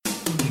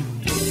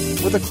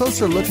with a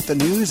closer look at the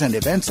news and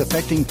events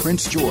affecting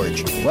Prince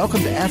George.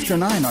 Welcome to After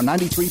 9 on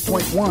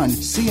 93.1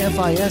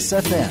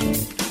 CFIS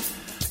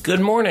FM. Good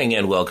morning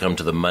and welcome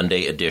to the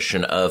Monday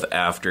edition of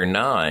After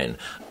 9.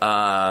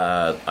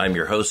 I'm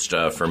your host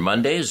for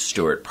Mondays,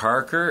 Stuart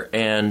Parker,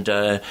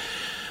 and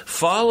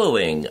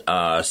following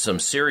some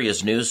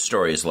serious news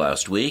stories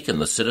last week in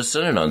The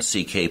Citizen and on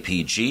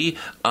CKPG,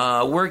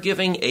 we're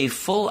giving a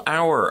full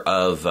hour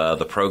of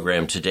the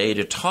program today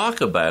to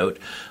talk about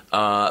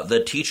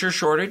the teacher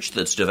shortage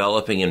that's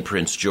developing in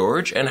Prince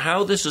George and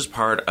how this is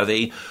part of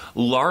a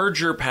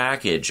larger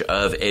package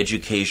of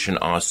education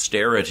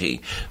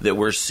austerity that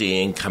we're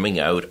seeing coming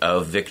out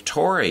of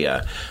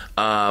Victoria.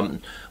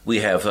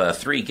 We have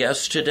three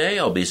guests today.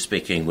 I'll be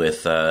speaking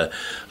with Joanne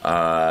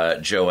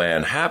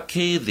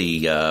Hapke,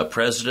 the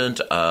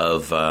president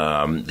of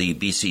the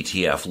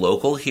BCTF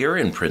local here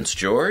in Prince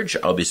George.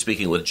 I'll be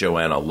speaking with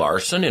Joanna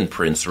Larson in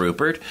Prince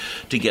Rupert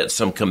to get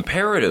some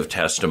comparative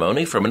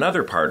testimony from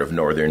another part of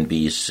northern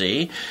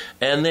BC.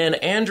 And then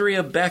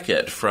Andrea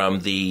Beckett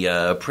from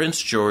the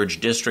Prince George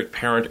District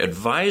Parent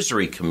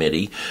Advisory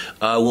Committee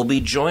will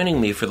be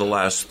joining me for the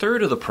last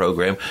third of the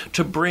program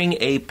to bring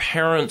a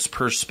parent's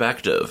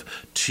perspective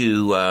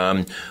to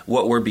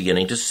what we're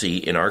beginning to see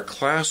in our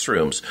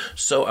classrooms.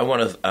 So I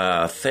want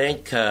to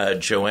thank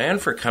Joanne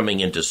for coming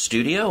into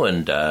studio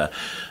and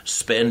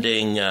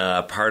spending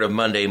part of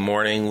Monday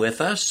morning with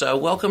us.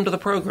 Welcome to the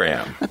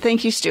program.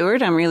 Thank you,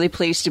 Stuart. I'm really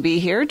pleased to be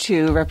here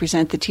to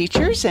represent the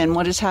teachers and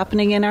what is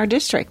happening in our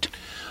district.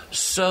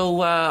 So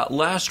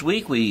last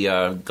week we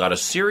got a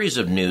series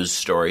of news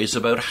stories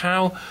about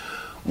how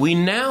we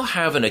now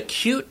have an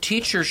acute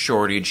teacher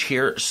shortage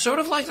here, sort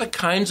of like the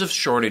kinds of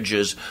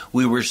shortages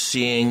we were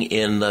seeing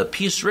in the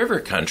Peace River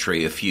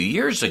country a few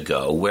years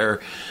ago, where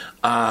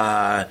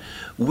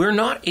we're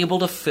not able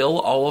to fill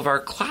all of our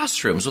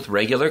classrooms with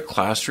regular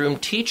classroom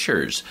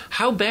teachers.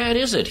 How bad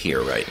is it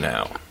here right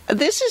now?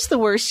 This is the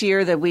worst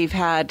year that we've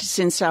had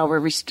since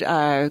our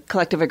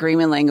collective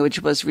agreement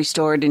language was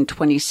restored in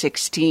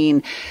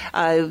 2016.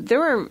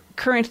 There are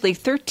currently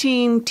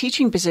 13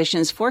 teaching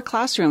positions for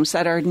classrooms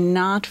that are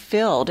not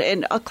filled,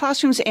 and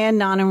classrooms and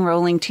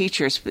non-enrolling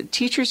teachers, but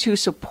teachers who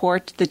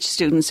support the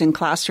students in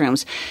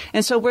classrooms.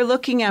 And so we're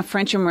looking at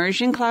French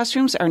immersion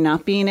classrooms are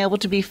not being able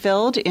to be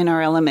filled in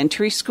our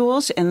elementary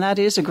schools, and that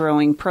is a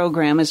growing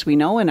program, as we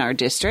know, in our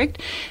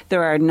district.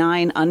 There are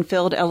 9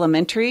 unfilled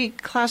elementary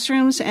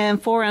classrooms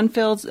and 4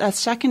 unfilled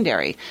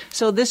secondary.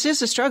 So this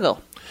is a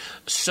struggle.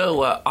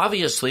 So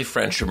obviously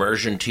French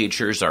immersion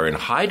teachers are in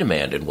high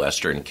demand in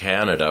Western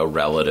Canada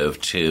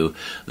relative to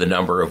the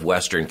number of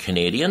Western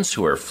Canadians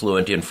who are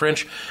fluent in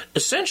French.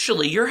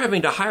 Essentially, you're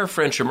having to hire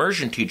French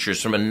immersion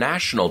teachers from a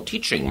national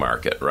teaching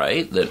market,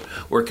 right? That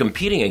we're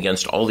competing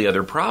against all the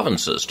other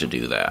provinces to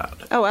do that.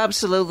 Oh,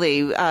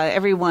 absolutely.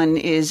 Everyone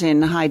is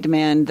in high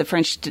demand. The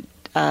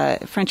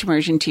French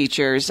immersion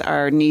teachers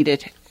are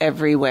needed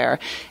everywhere.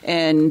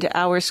 And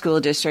our school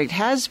district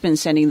has been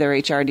sending their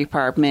HR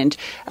department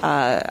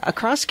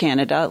across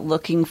Canada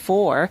looking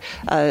for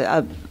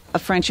a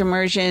French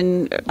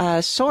immersion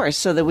source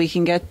so that we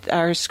can get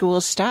our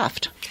schools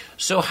staffed.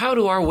 So how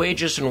do our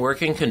wages and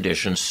working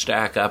conditions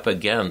stack up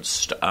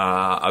against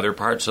other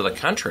parts of the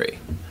country?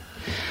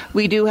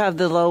 We do have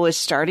the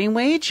lowest starting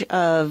wage in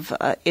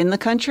the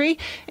country,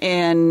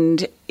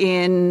 and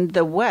in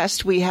the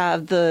West, we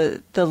have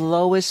the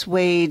lowest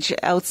wage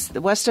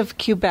west of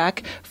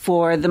Quebec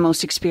for the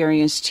most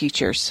experienced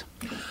teachers.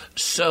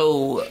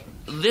 So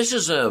this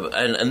is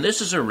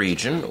a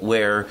region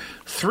where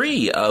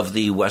 3 of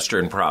the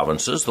western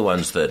provinces, the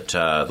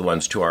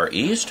ones to our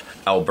east,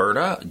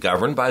 Alberta,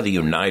 governed by the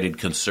United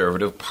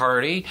Conservative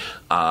Party,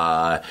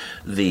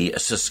 the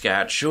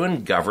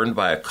Saskatchewan, governed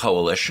by a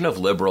coalition of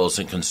Liberals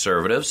and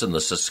Conservatives in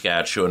the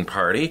Saskatchewan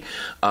Party,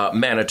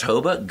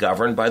 Manitoba,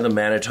 governed by the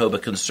Manitoba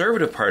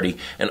Conservative Party,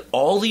 and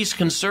all these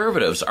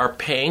Conservatives are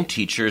paying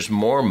teachers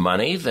more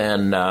money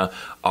than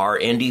our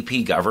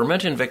NDP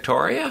government in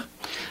Victoria?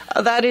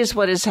 That is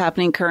what is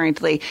happening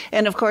currently.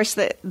 And of course,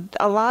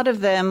 a lot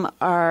of them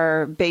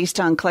are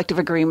based on collective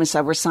agreements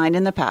that were signed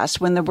in the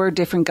past when there were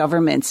different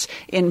governments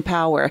in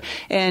power.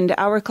 And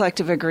our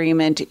collective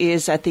agreement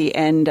is at the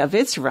end of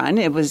its run.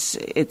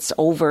 It's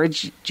over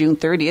June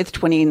 30th,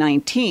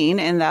 2019.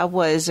 And that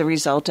was a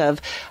result of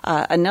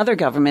another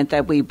government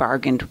that we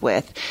bargained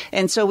with.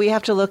 And so we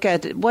have to look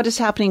at what is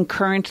happening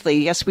currently.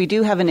 Yes, we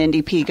do have an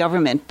NDP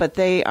government, but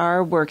they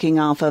are working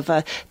off of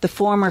the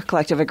former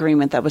collective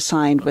agreement that was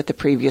signed with the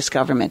previous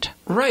government.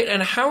 Right,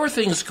 and how are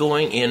things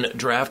going in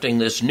drafting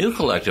this new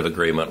collective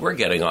agreement? We're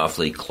getting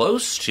awfully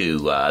close to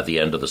the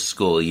end of the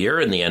school year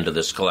and the end of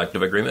this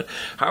collective agreement.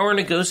 How are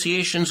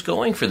negotiations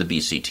going for the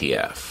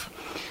BCTF?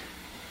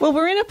 Well,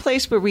 we're in a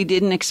place where we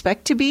didn't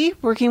expect to be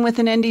working with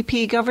an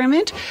NDP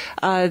government.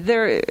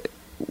 There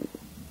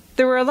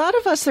there were a lot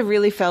of us that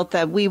really felt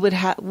that we would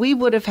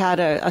have had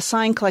a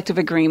signed collective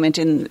agreement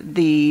in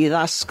the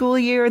last school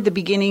year, the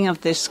beginning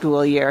of this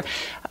school year.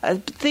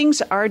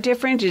 Things are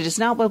different. It is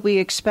not what we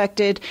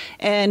expected,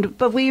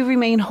 but we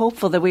remain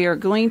hopeful that we are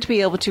going to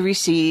be able to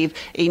receive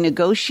a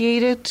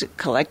negotiated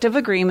collective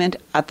agreement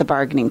at the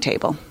bargaining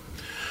table.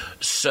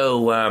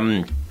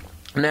 So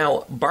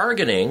now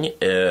bargaining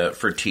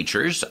for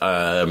teachers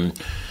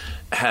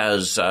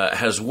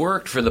has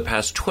worked for the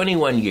past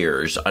 21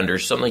 years under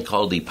something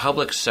called the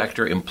Public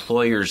Sector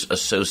Employers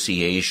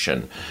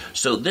Association.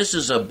 So this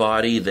is a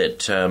body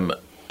that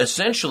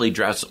essentially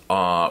drafts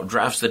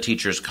the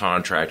teacher's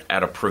contract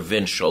at a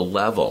provincial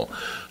level.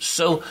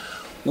 So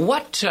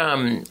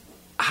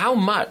how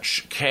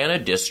much can a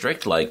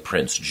district like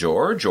Prince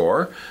George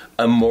or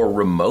a more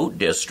remote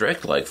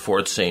district like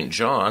Fort St.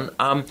 John,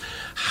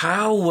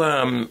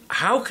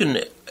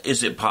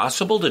 is it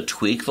possible to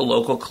tweak the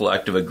local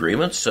collective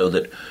agreement so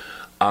that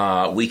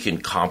we can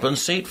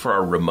compensate for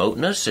our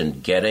remoteness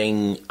in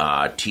getting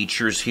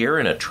teachers here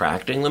and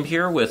attracting them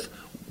here with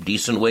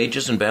decent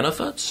wages and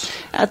benefits?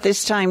 At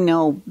this time,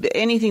 no.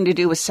 Anything to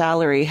do with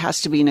salary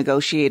has to be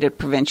negotiated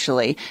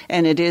provincially,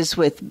 and it is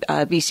with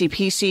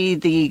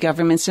BCPC, the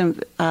government's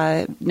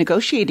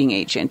negotiating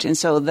agent. And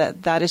so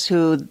that is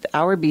who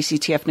our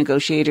BCTF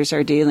negotiators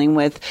are dealing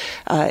with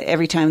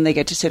every time they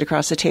get to sit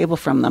across the table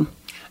from them.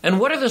 And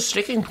what are the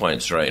sticking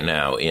points right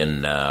now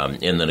in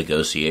the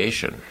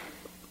negotiation?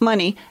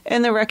 Money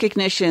and the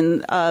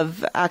recognition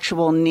of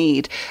actual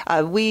need.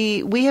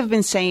 We have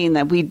been saying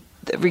that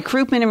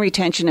recruitment and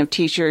retention of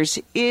teachers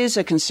is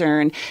a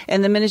concern,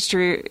 and the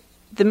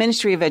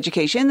Ministry of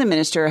Education, the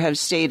minister have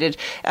stated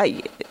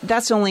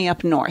that's only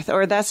up north,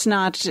 or that's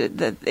not.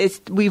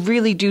 We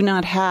really do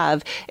not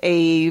have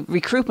a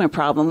recruitment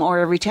problem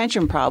or a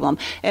retention problem.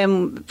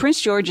 And Prince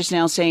George is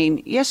now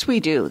saying, yes, we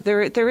do.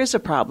 There is a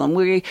problem.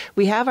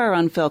 We have our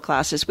unfilled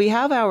classes. We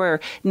have our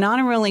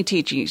non-enrolling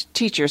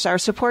teachers, our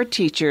support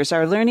teachers,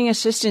 our learning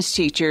assistance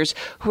teachers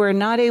who are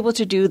not able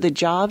to do the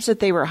jobs that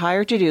they were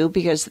hired to do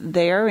because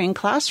they are in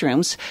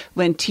classrooms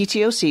when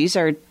TTOCs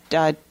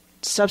are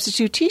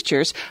substitute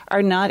teachers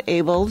are not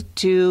able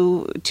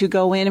to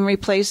go in and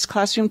replace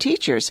classroom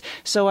teachers.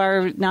 So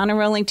our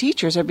non-enrolling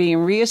teachers are being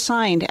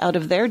reassigned out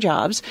of their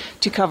jobs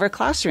to cover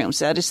classrooms.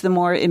 That is the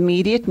more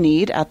immediate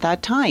need at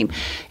that time.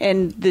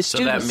 And the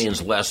students, so that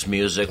means less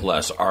music,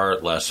 less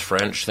art, less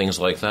French, things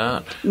like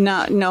that?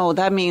 No,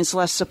 that means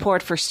less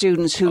support for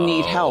students who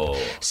need help.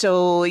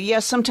 So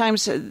yes,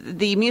 sometimes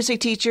the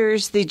music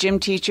teachers, the gym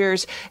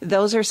teachers,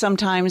 those are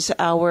sometimes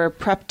our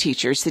prep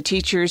teachers, the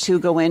teachers who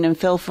go in and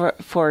fill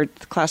for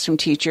classroom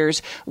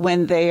teachers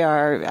when they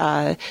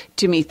are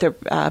to meet the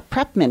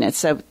prep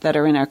minutes that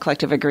are in our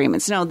collective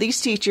agreements. No, these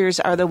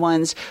teachers are the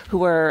ones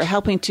who are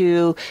helping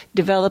to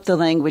develop the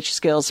language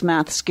skills,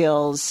 math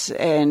skills,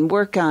 and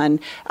work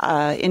on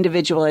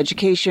individual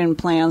education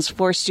plans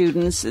for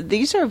students.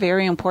 These are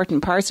very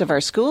important parts of our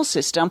school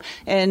system,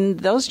 and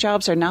those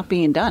jobs are not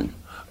being done.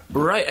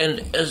 Right, and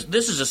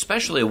this is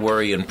especially a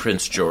worry in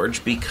Prince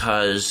George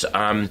because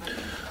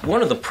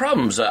one of the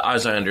problems,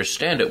 as I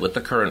understand it, with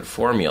the current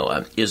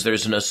formula is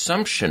there's an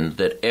assumption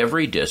that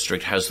every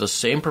district has the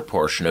same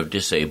proportion of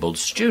disabled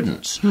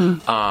students,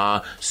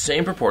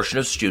 same proportion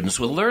of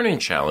students with learning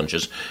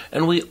challenges,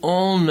 and we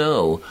all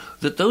know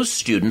that those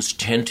students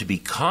tend to be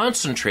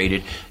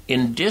concentrated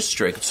in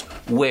districts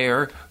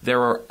where there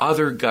are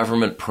other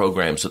government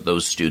programs that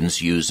those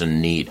students use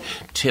and need,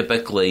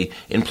 typically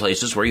in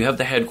places where you have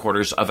the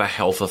headquarters of a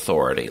health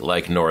authority,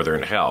 like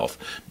Northern Health,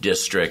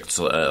 districts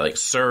like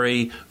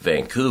Surrey,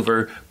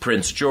 Vancouver,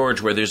 Prince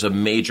George, where there's a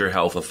major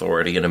health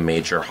authority and a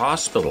major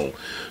hospital.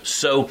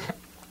 So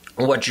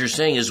what you're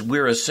saying is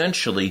we're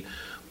essentially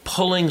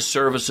pulling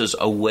services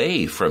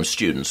away from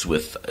students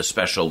with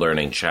special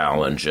learning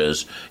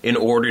challenges in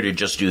order to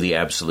just do the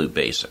absolute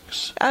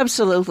basics.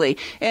 Absolutely.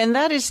 And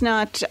that is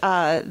not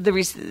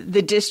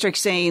the district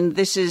saying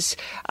this is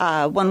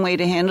one way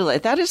to handle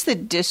it. That is the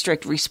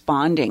district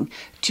responding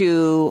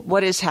to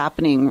what is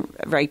happening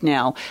right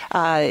now.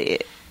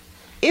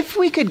 If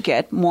we could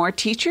get more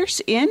teachers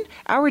in,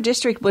 our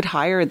district would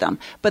hire them.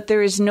 But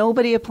there is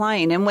nobody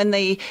applying. And when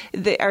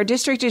our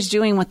district is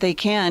doing what they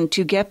can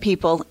to get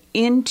people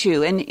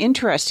into and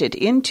interested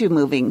into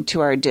moving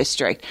to our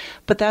district.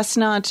 But that's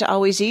not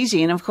always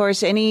easy. And of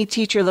course, any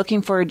teacher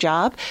looking for a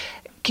job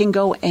can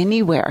go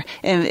anywhere.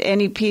 And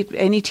any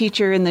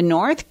teacher in the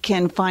north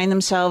can find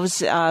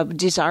themselves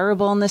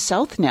desirable in the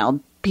south now.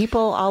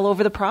 People all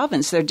over the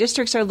province, their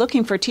districts are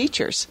looking for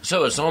teachers.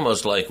 So it's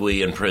almost like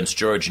we in Prince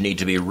George need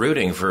to be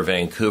rooting for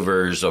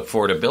Vancouver's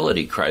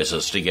affordability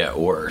crisis to get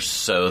worse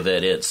so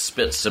that it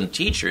spits some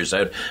teachers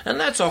out. And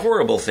that's a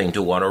horrible thing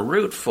to want to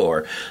root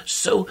for.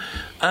 So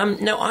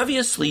now,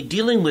 obviously,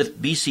 dealing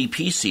with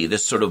BCPC,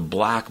 this sort of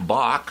black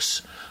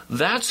box,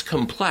 that's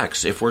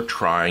complex if we're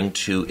trying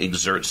to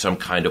exert some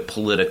kind of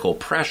political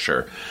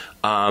pressure.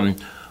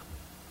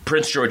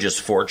 Prince George is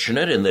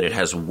fortunate in that it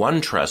has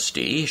one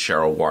trustee,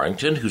 Cheryl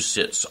Warrington, who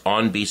sits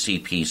on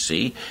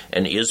BCPC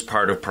and is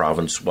part of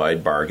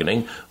province-wide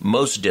bargaining.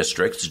 Most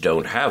districts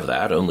don't have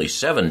that. Only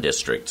 7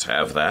 districts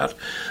have that.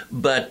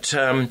 But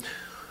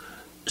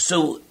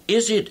so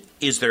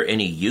is there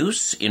any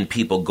use in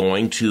people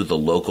going to the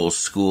local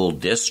school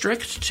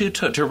district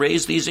to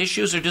raise these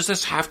issues, or does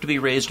this have to be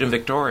raised in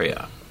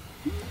Victoria?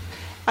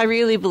 I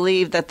really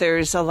believe that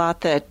there's a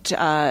lot that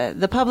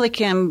the public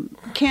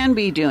can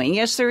be doing.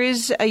 Yes, there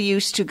is a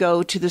use to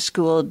go to the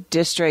school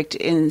district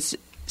in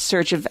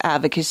search of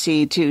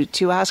advocacy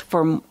to ask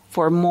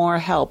for more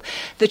help.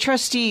 The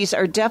trustees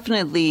are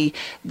definitely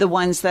the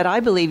ones that I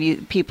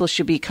believe people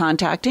should be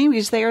contacting,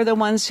 because they are the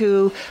ones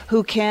who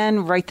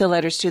can write the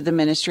letters to the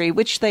ministry,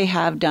 which they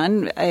have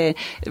done.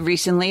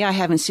 Recently, I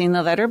haven't seen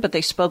the letter, but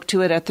they spoke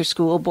to it at their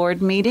school board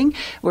meeting,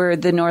 where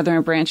the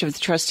Northern Branch of the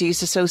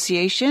Trustees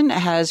Association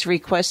has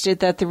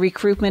requested that the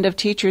recruitment of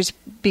teachers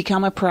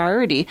become a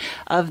priority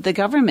of the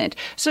government.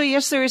 So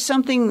yes, there is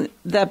something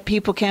that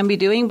people can be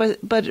doing,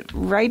 but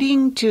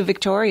writing to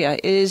Victoria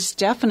is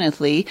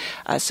definitely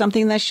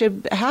something that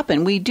should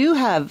happen. We do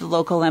have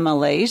local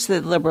MLAs,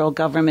 the Liberal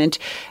government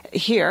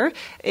here.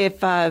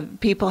 If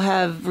people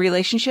have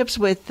relationships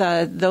with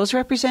those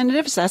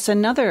representatives, that's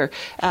another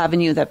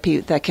avenue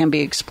that can be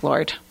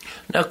explored.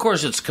 Now, of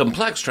course, it's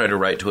complex trying to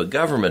write to a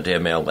government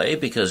MLA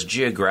because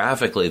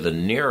geographically the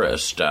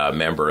nearest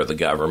member of the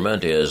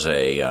government is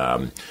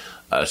a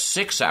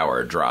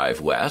 6-hour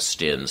drive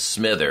west in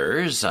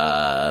Smithers,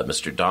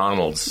 Mr.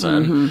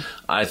 Donaldson. Mm-hmm.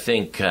 I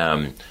think...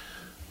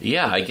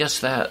 I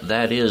guess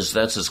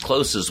that's as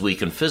close as we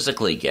can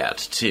physically get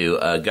to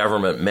a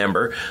government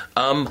member.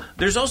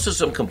 There's also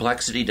some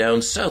complexity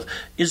down south.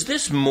 Do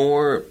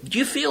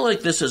you feel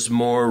like this is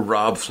more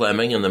Rob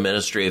Fleming and the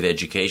Ministry of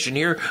Education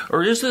here,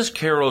 or is this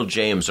Carol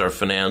James, our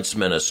finance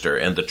minister,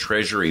 and the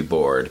Treasury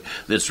Board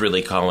that's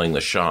really calling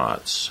the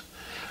shots?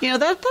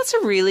 That's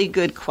a really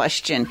good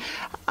question.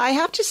 I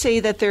have to say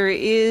that there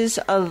is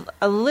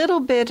a little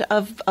bit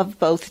of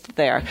both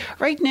there.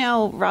 Right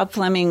now, Rob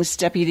Fleming's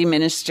deputy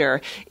minister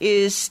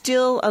is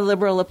still a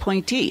Liberal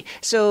appointee.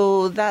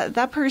 So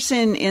that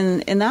person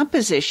in that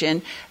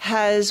position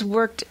has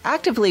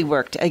actively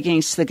worked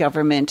against the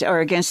government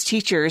or against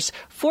teachers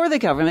for the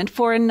government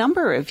for a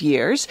number of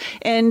years,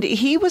 and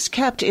he was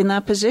kept in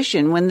that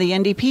position when the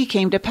NDP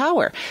came to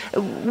power.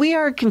 We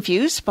are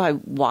confused by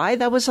why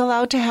that was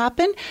allowed to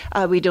happen.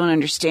 We don't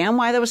understand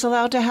why that was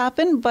allowed to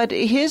happen, but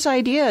his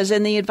ideas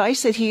and the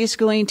advice that he is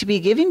going to be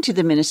giving to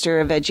the Minister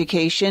of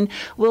Education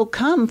will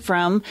come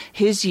from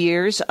his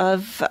years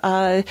of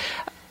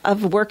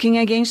working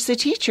against the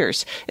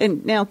teachers.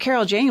 And now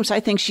Carol James, I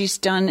think she's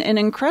done an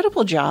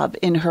incredible job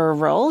in her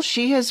role.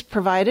 She has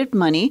provided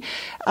money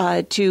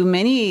to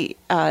many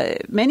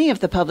of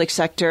the public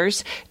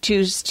sectors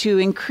to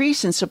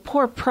increase and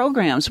support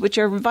programs which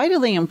are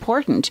vitally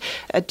important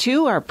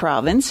to our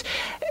province.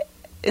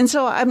 And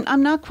so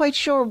I'm not quite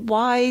sure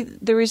why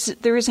there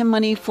isn't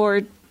money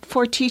for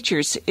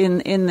teachers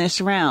in this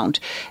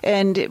round.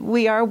 And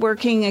we are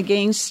working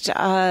against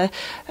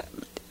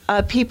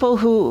people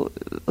who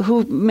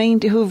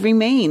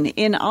remain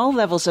in all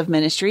levels of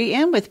ministry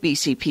and with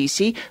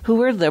BCPC who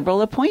were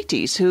Liberal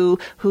appointees who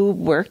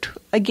worked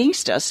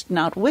against us,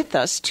 not with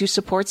us, to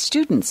support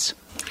students.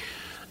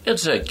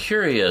 It's a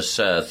curious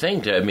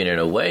thing in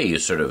a way, you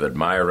sort of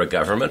admire a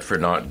government for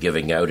not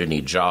giving out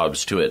any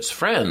jobs to its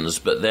friends,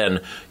 but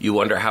then you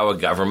wonder how a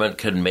government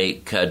can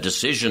make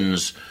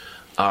decisions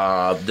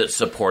that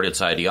support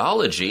its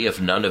ideology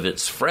if none of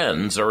its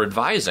friends are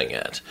advising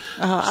it.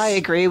 I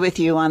agree with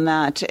you on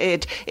that.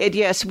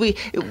 Yes,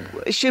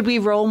 should we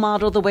role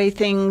model the way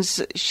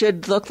things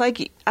should look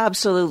like?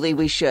 Absolutely,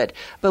 we should.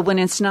 But when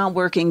it's not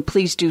working,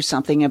 please do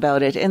something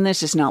about it. And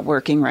this is not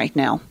working right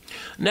now.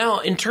 Now,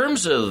 in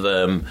terms of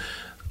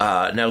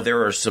now,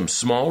 there are some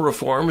small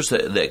reforms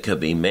that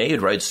could be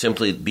made, right?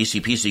 Simply,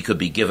 BCPC could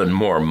be given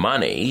more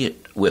money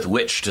with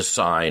which to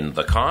sign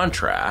the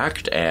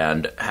contract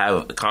and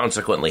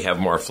consequently have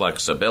more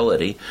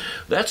flexibility.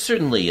 That's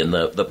certainly in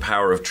the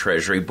power of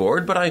Treasury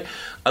Board. But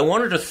I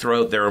wanted to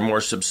throw out there a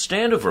more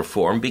substantive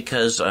reform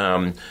because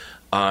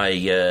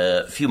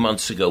a few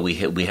months ago, we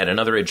had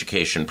another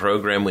education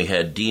program. We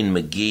had Dean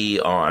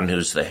McGee on,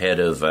 who's the head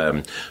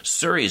of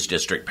Surrey's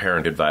District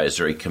Parent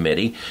Advisory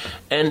Committee,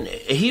 and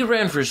he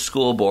ran for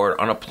school board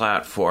on a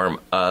platform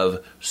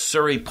of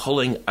Surrey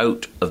pulling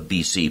out of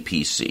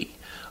BCPC,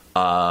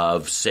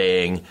 of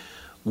saying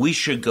we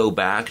should go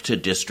back to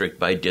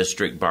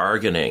district-by-district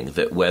bargaining,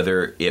 that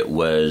whether it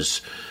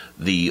was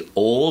the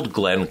old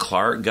Glenn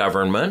Clark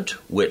government,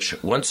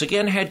 which once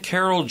again had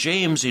Carol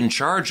James in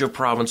charge of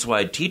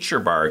province-wide teacher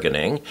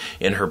bargaining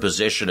in her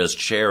position as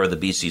chair of the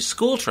BC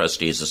School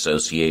Trustees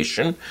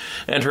Association,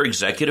 and her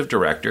executive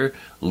director,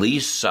 Lee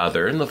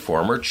Southern, the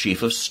former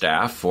chief of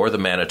staff for the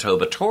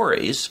Manitoba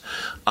Tories.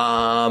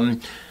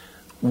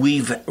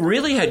 We've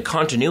really had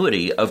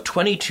continuity of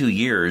 22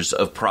 years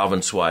of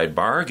province-wide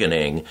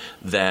bargaining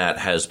that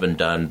has been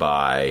done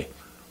by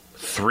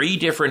 3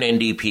 different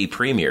NDP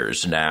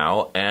premiers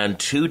now and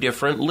 2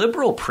 different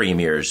Liberal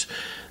premiers.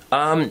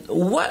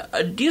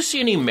 What do you see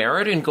any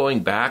merit in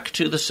going back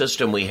to the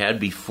system we had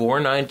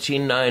before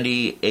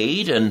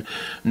 1998 and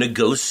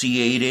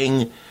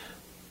negotiating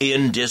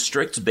in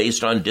districts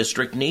based on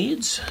district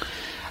needs?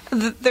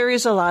 There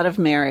is a lot of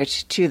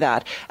merit to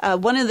that.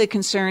 One of the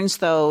concerns,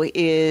 though,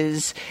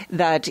 is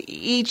that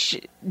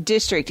each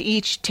district,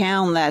 each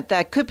town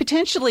that could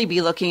potentially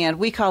be looking at,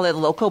 we call it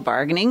local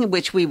bargaining,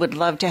 which we would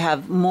love to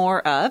have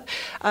more of.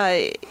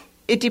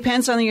 It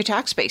depends on your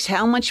tax base.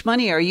 How much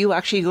money are you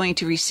actually going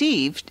to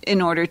receive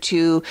in order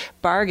to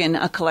bargain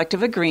a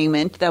collective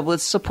agreement that would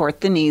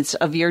support the needs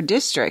of your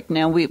district?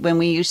 Now, when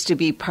we used to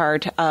be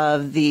part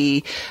of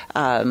the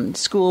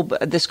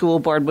school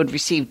board would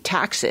receive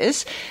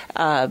taxes.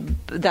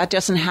 That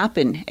doesn't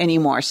happen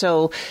anymore.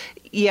 So,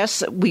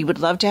 yes, we would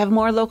love to have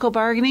more local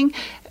bargaining,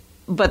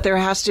 but there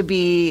has to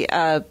be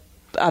a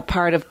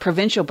part of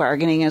provincial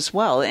bargaining as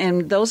well.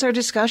 And those are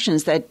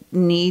discussions that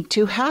need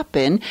to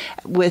happen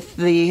with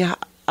the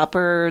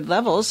upper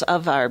levels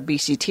of our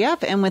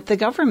BCTF and with the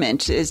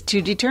government, is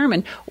to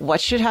determine what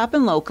should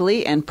happen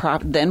locally and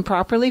then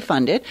properly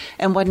fund it,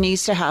 and what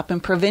needs to happen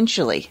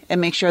provincially,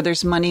 and make sure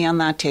there's money on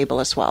that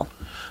table as well.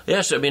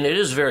 Yes, I mean, it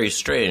is very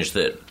strange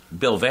that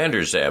Bill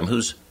Vander Zalm,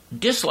 whose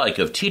dislike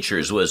of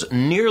teachers was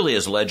nearly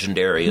as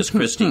legendary as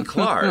Christy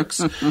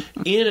Clark's,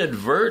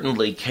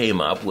 inadvertently came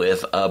up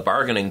with a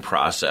bargaining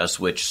process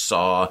which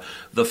saw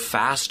the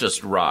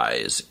fastest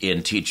rise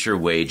in teacher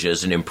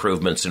wages and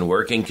improvements in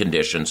working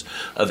conditions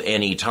of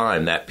any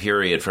time, that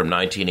period from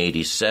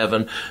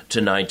 1987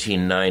 to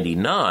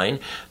 1999.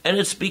 And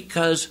it's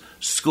because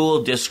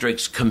school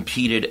districts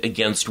competed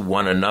against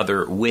one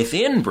another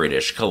within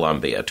British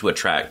Columbia to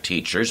attract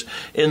teachers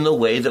in the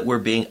way that we're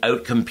being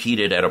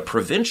outcompeted at a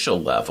provincial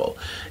level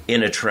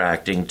in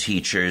attracting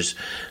teachers.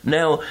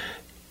 Now,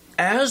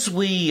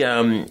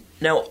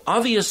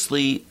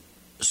 obviously,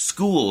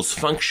 schools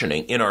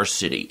functioning in our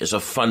city is a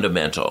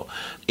fundamental.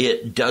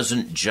 It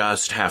doesn't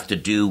just have to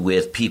do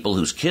with people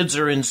whose kids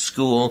are in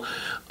school.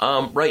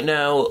 Right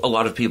now, a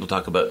lot of people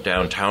talk about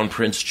downtown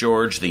Prince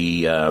George.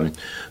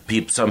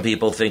 Some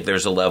people think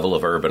there's a level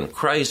of urban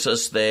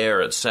crisis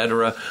there,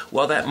 etc.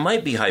 While that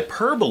might be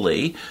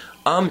hyperbole,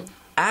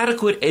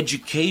 adequate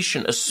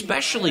education,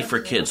 especially for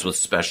kids with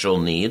special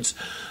needs,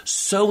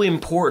 so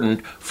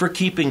important for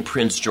keeping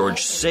Prince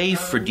George safe,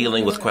 for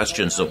dealing with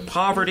questions of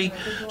poverty.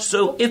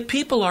 So if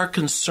people are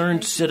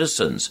concerned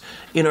citizens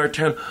in our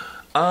town,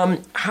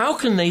 how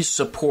can they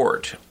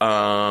support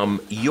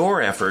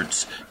your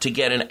efforts to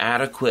get an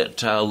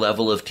adequate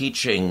level of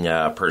teaching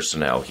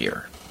personnel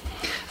here?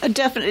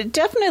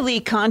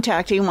 Definitely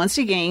contacting, once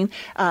again,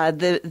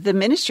 the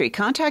ministry.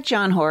 Contact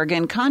John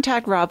Horgan,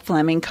 contact Rob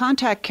Fleming,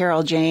 contact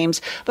Carol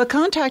James, but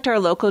contact our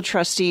local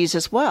trustees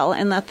as well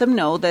and let them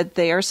know that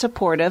they are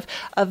supportive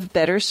of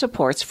better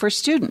supports for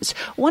students.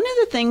 One of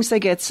the things that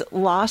gets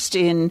lost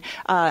in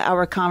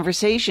our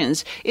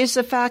conversations is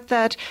the fact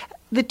that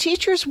the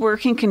teachers'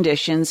 working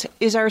conditions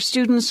is our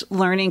students'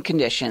 learning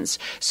conditions.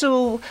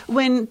 So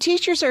when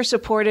teachers are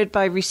supported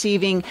by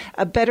receiving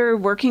better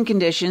working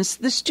conditions,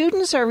 the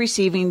students are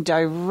receiving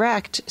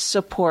direct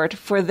support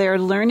for their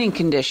learning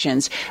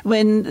conditions.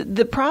 When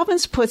the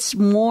province puts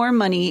more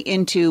money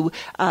into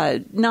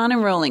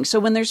non-enrolling, so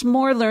when there's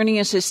more learning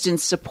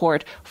assistance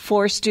support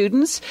for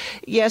students,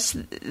 yes,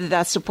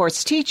 that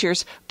supports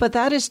teachers, but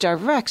that is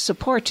direct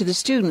support to the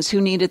students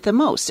who need it the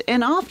most.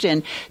 And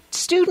often,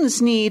 students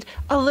need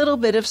a little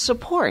bit of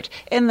support,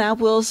 and that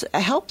will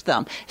help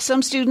them.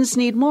 Some students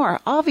need more,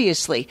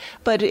 obviously,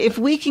 but if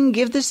we can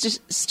give the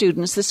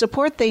students the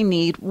support they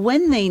need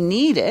when they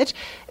need it,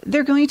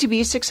 they're going to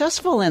be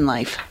successful in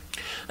life.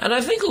 And I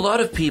think a lot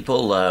of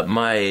people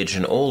my age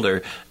and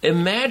older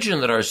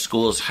imagine that our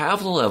schools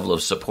have the level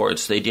of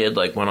supports they did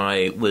like when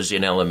I was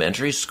in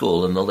elementary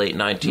school in the late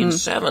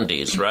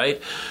 1970s,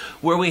 right?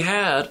 Where we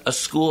had a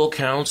school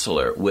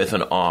counselor with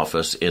an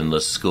office in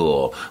the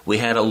school. We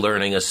had a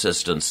learning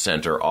assistance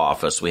center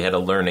office. We had a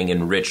learning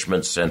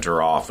enrichment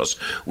center office.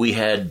 We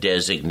had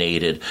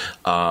designated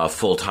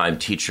full-time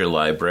teacher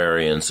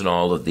librarians and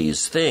all of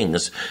these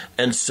things.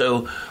 And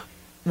so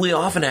we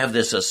often have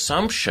this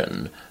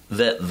assumption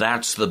that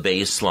that's the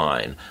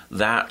baseline,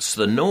 that's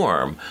the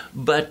norm.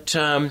 But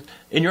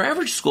in your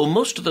average school,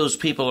 most of those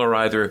people are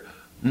either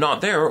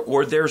not there,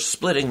 or they're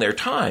splitting their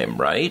time,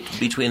 right,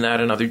 between that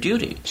and other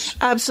duties.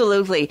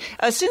 Absolutely.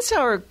 Since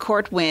our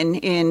court win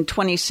in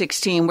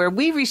 2016, where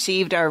we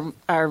received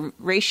our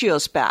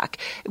ratios back,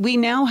 we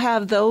now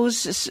have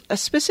those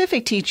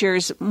specific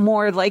teachers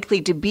more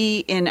likely to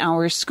be in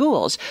our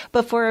schools.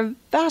 But for a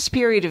vast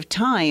period of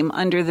time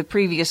under the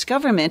previous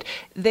government,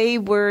 they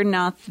were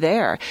not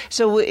there.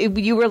 So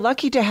you were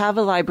lucky to have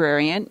a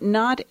librarian.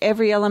 Not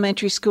every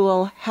elementary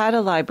school had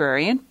a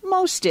librarian.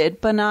 Most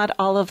did, but not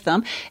all of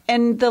them.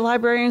 And the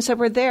librarians that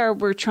were there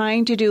were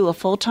trying to do a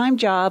full-time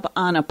job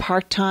on a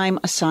part-time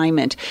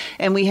assignment.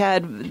 And we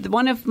had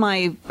one of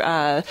my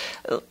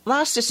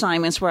last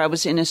assignments where I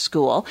was in a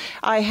school,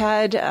 I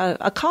had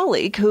a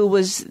colleague who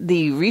was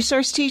the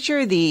resource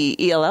teacher, the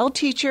ELL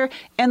teacher,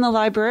 and the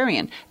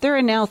librarian. There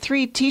are now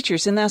 3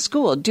 teachers in that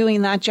school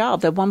doing that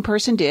job that one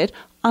person did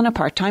on a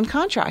part-time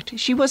contract.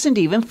 She wasn't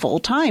even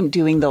full-time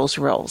doing those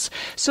roles.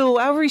 So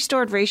our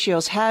restored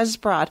ratios has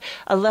brought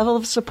a level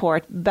of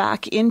support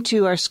back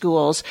into our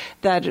schools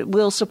that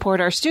will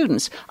support our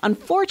students.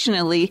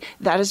 Unfortunately,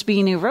 that is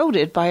being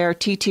eroded by our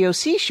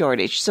TTOC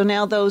shortage. So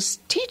now those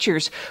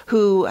teachers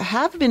who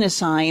have been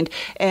assigned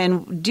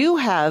and do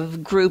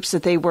have groups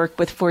that they work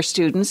with for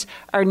students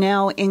are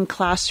now in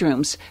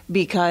classrooms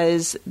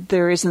because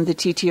there isn't the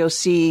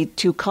TTOC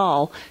to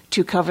call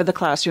to cover the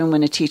classroom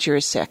when a teacher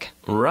is sick.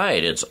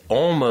 Right. It's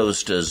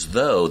almost as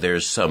though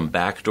there's some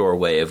backdoor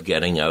way of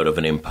getting out of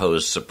an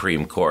imposed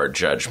Supreme Court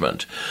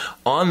judgment.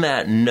 On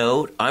that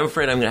note, I'm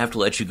afraid I'm going to have to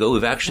let you go.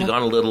 We've actually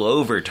gone a little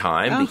over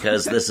time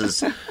because this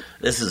has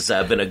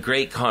been a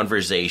great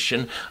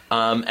conversation.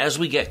 As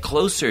we get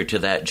closer to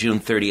that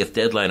June 30th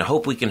deadline, I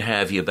hope we can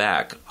have you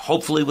back,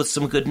 hopefully with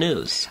some good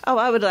news. Oh,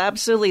 I would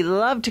absolutely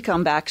love to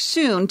come back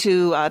soon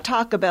to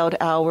talk about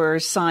our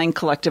signed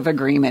collective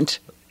agreement.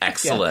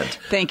 Excellent.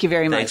 Yeah. Thank you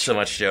very much. Thanks so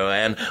much,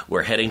 Joanne.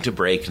 We're heading to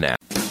break now.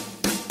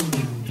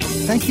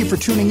 Thank you for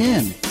tuning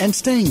in and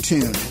staying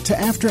tuned to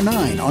After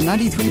 9 on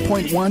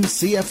 93.1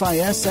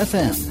 CFIS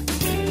FM.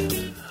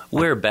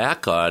 We're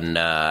back on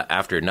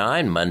After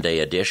 9, Monday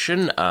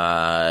edition,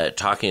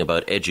 talking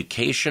about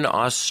education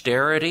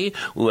austerity.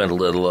 We went a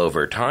little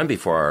over time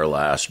before our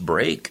last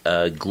break,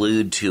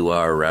 glued to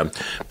our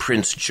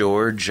Prince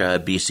George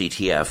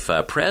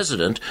BCTF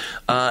president.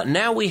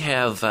 Now we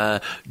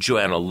have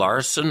Joanna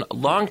Larson,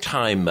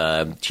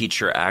 longtime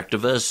teacher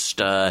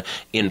activist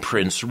in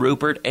Prince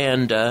Rupert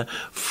and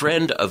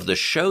friend of the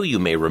show. You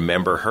may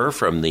remember her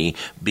from the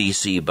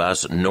BC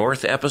Bus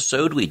North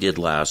episode we did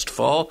last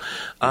fall.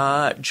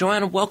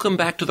 Joanna, welcome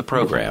back to the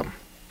program.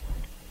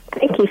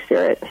 Thank you,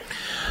 Stuart.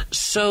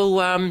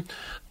 So,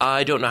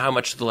 I don't know how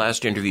much of the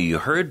last interview you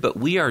heard, but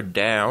we are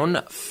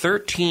down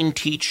 13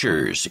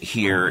 teachers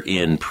here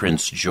in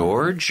Prince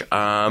George.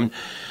 And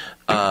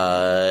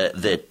we're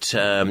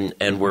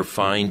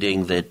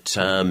finding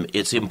that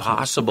it's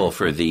impossible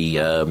for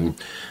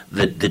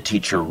the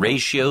teacher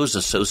ratios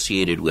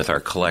associated with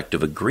our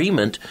collective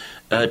agreement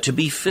to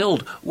be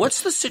filled.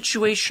 What's the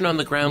situation on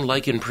the ground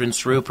like in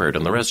Prince Rupert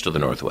and the rest of the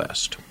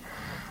Northwest?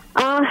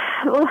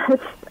 Well,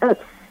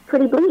 it's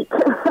pretty bleak.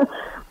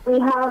 We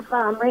have,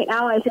 right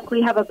now, I think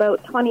we have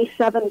about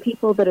 27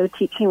 people that are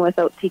teaching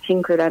without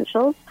teaching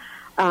credentials.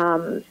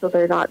 So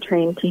they're not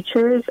trained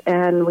teachers,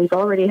 and we've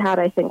already had,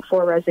 I think,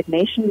 4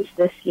 resignations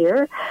this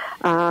year.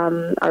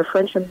 Our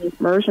French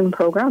immersion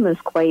program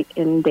is quite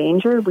in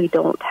danger. We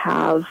don't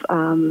have,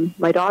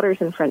 my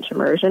daughter's in French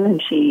immersion,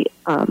 and she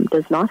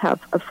does not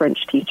have a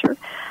French teacher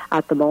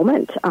at the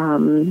moment.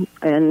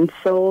 And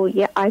so,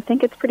 yeah, I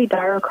think it's pretty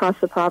dire across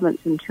the province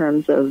in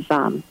terms of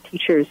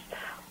teachers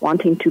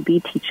wanting to be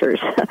teachers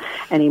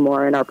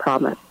anymore in our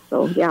province.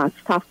 So, yeah, it's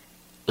tough.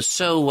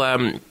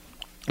 So,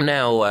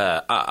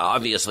 now,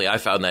 obviously, I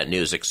found that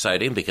news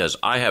exciting because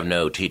I have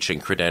no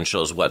teaching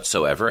credentials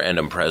whatsoever and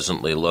am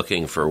presently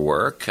looking for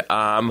work.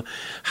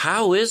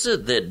 How is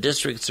it that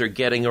districts are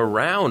getting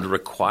around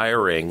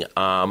requiring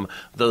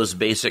those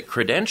basic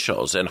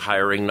credentials and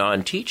hiring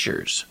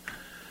non-teachers?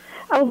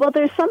 Oh, well,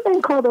 there's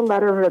something called a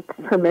letter of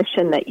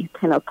permission that you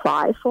can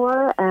apply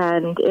for,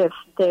 and if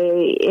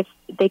they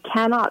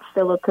cannot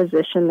fill a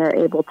position, they're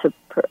able to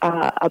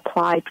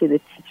apply to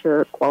the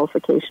Teacher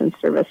Qualification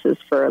Services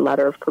for a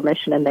letter of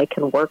permission, and they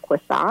can work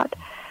with that.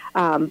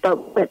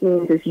 But what it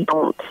means is you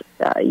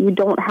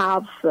don't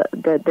have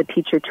the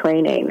teacher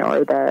training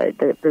or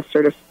the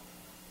sort of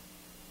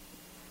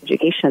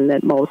education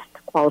that most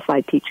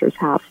qualified teachers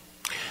have.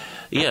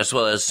 Yes,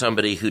 well, as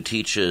somebody who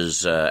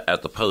teaches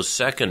at the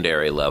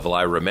post-secondary level,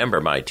 I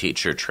remember my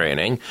teacher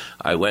training.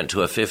 I went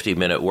to a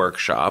 50-minute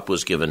workshop,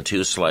 was given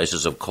 2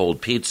 slices of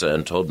cold pizza,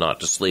 and told not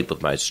to sleep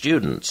with my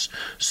students.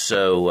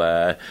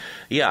 So,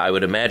 yeah, I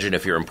would imagine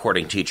if you're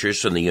importing teachers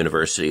from the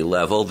university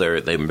level,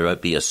 there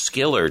might be a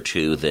skill or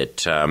two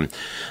that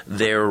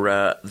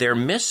they're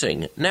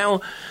missing.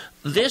 Now,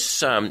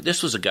 this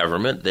was a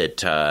government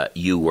that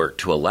you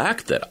worked to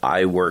elect, that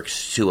I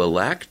worked to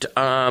elect.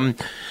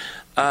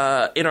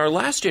 In our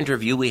last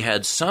interview, we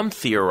had some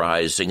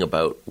theorizing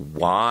about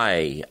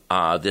why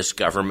this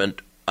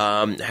government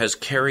has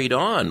carried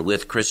on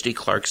with Christy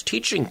Clark's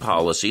teaching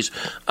policies.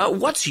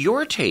 What's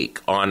your take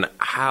on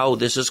how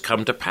this has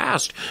come to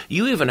pass?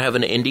 You even have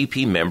an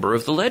NDP member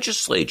of the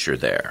legislature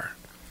there.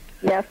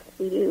 Yes,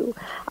 we do.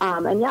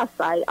 And yes,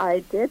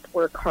 I did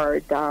work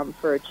hard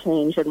for a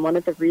change, and one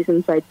of the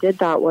reasons I did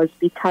that was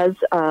because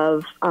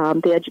of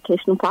the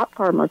educational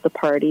platform of the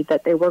party,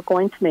 that they were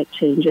going to make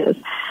changes.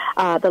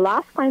 The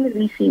last time the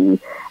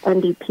BC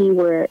NDP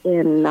were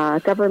in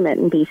government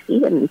in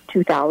BC in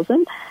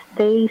 2000,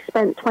 they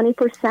spent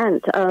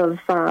 20% of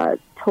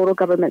total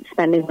government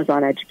spending was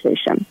on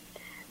education.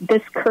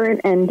 This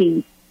current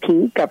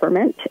NDP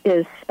government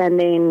is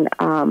spending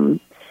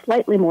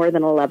slightly more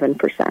than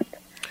 11%.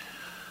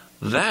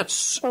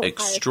 That's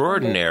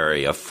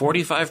extraordinary, a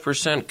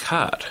 45%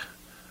 cut.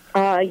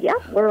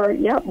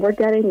 We're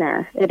getting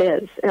there. It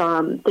is.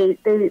 They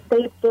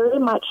very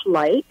much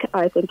like,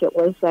 I think it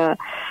was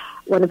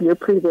one of your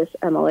previous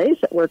MLAs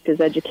that worked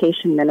as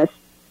education minister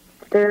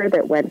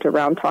that went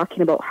around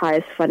talking about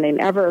highest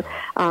funding ever.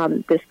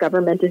 This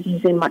government is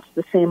using much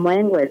the same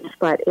language,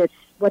 but it's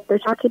what they're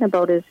talking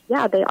about is,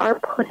 they are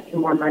putting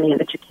more money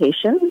in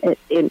education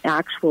in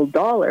actual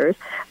dollars,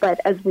 but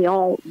as we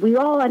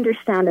all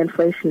understand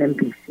inflation in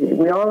BC.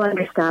 We all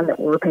understand that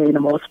we're paying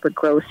the most for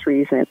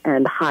groceries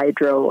and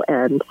hydro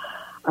and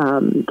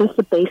just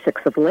the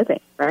basics of living,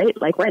 right?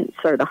 Like rents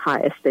are the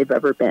highest they've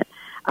ever been.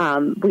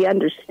 We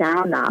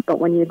understand that, but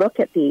when you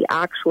look at the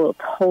actual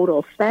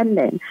total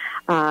spending,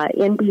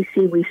 in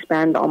BC we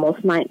spend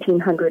almost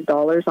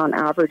 $1,900 on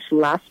average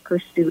less per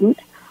student.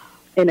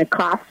 In a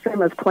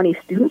classroom of 20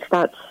 students,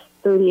 that's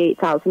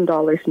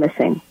 $38,000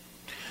 missing.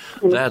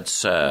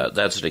 That's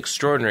an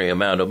extraordinary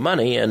amount of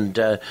money,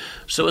 and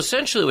so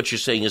essentially, what you're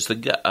saying is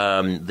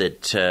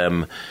that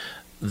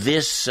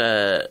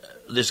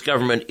this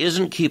government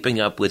isn't keeping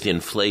up with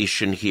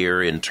inflation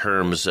here in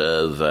terms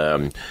of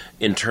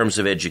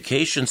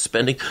education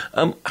spending.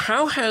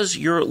 How has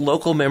your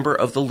local member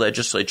of the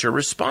legislature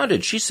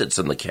responded? She sits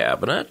in the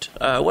cabinet.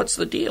 What's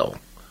the deal?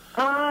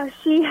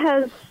 She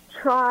has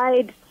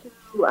tried.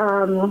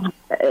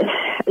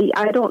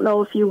 I don't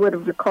know if you would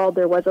have recalled,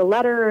 there was a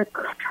letter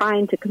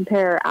trying to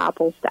compare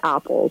apples to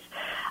apples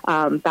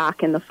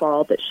back in the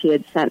fall that she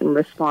had sent in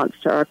response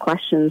to our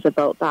questions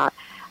about that,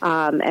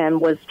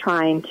 and was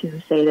trying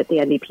to say that the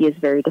NDP is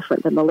very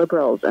different than the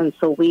Liberals. And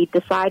so we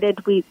decided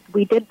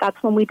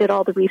that's when we did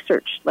all the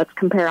research. Let's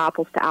compare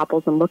apples to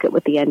apples and look at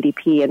what the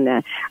NDP in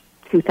the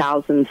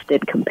 2000s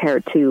did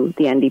compared to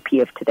the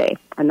NDP of today.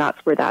 And that's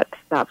where that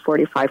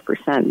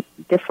 45%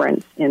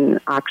 difference in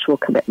actual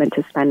commitment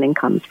to spending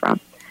comes from.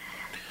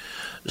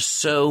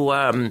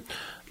 So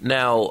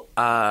now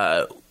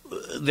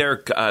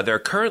there are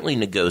currently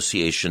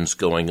negotiations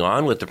going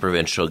on with the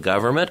provincial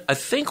government. I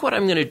think what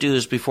I'm going to do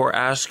is, before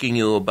asking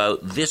you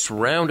about this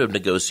round of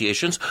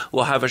negotiations,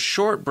 we'll have a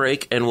short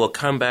break and we'll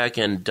come back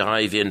and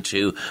dive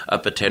into a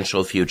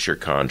potential future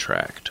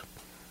contract.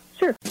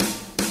 Sure.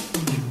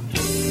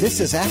 This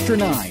is After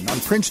 9 on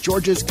Prince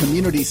George's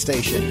Community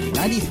Station,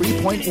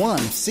 93.1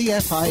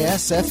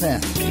 CFIS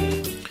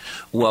FM.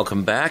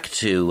 Welcome back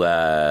to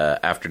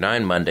After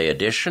 9 Monday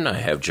edition. I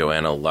have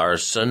Joanna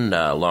Larson,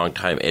 a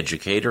longtime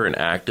educator and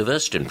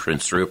activist in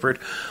Prince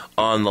Rupert,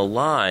 on the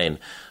line.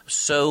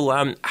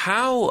 So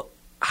how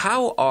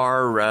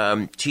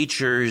are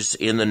teachers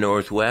in the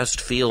Northwest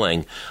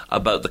feeling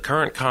about the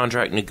current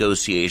contract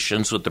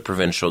negotiations with the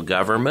provincial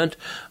government?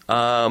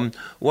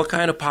 What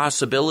kind of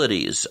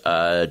possibilities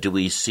do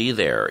we see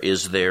there?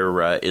 Is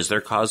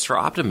there cause for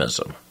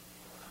optimism?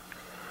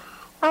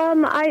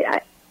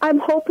 I'm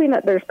hoping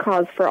that there's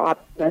cause for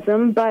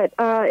optimism, but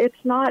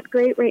it's not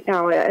great right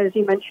now. As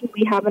you mentioned,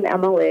 we have an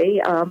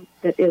MLA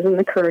that is in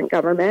the current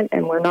government,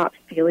 and we're not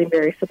feeling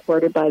very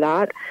supported by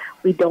that.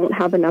 We don't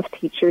have enough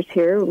teachers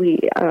here. We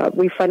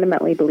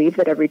fundamentally believe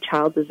that every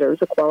child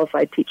deserves a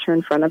qualified teacher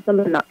in front of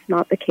them, and that's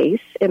not the case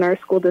in our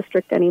school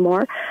district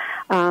anymore.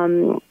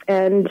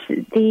 And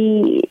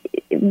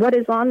what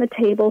is on the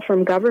table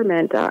from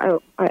government, I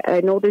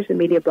know there's a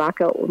media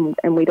blackout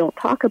and we don't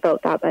talk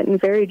about that, but in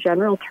very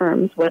general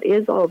terms, what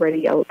is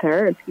already out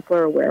there and people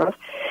are aware of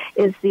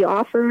is the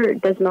offer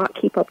does not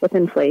keep up with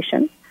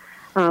inflation,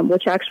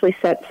 which actually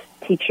sets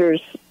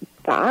teachers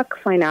back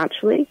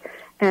financially.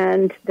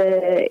 And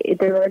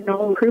there are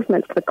no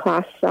improvements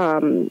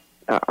to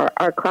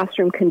our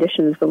classroom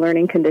conditions, the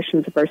learning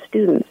conditions of our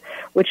students,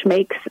 which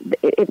makes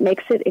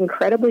it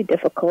incredibly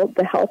difficult.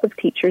 The health of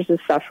teachers is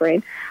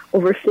suffering.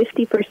 Over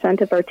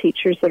 50% of our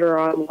teachers that are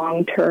on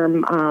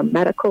long-term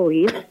medical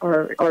leave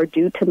are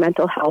due to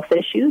mental health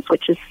issues,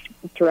 which is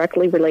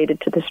directly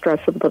related to the stress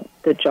of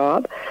the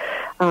job.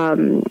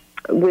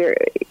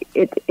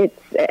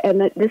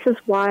 This is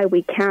why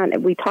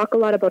we talk a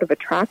lot about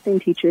attracting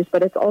teachers,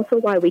 but it's also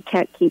why we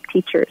can't keep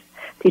teachers.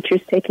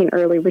 Teachers taking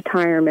early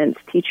retirements,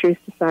 teachers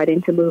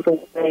deciding to move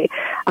away,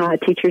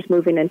 teachers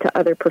moving into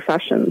other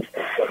professions.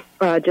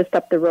 Just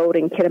up the road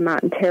in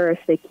Kitimat Terrace,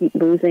 they keep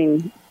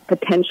losing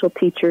potential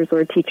teachers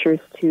or teachers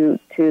to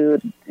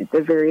the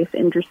various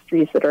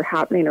industries that are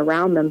happening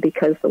around them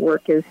because the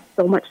work is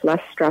so much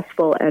less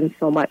stressful and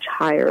so much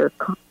higher.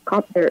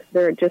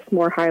 They're just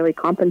more highly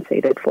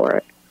compensated for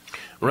it.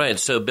 Right,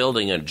 so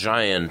building a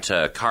giant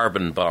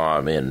carbon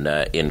bomb in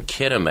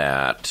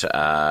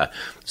Kitimat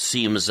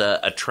seems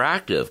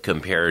attractive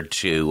compared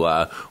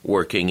to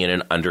working in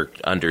an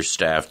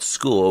understaffed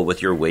school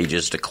with your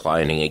wages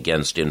declining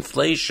against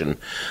inflation.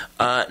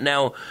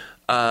 Now,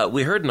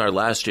 we heard in our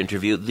last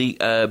interview the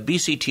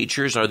BC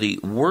teachers are the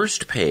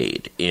worst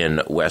paid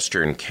in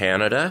Western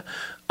Canada.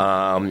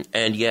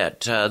 And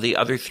yet the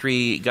other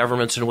three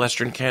governments in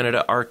Western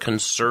Canada are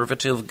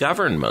conservative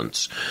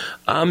governments.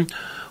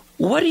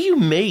 What do you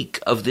make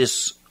of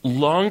this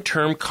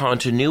long-term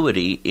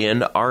continuity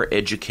in our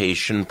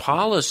education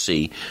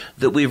policy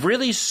that we've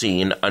really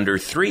seen under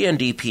 3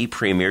 NDP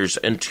premiers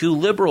and 2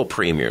 Liberal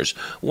premiers?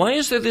 Why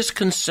is there this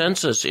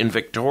consensus in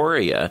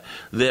Victoria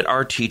that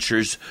our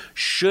teachers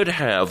should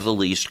have the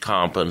least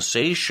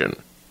compensation?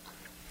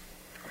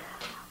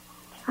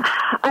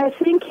 I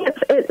think it's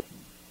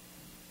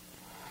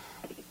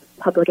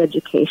public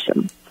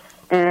education.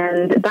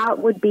 And that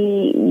would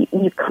be,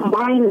 you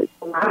combine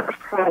the lack of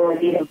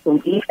priority of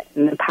belief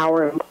in the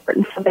power and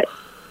importance of it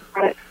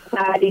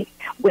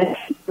with...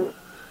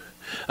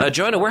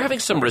 Joanna, we're having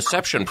some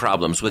reception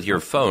problems with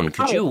your phone.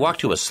 Could you walk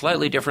to a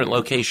slightly different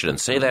location and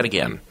say that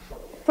again?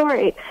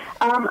 Sorry.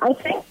 I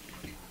think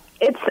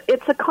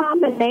it's a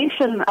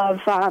combination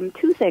of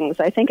two things.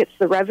 I think it's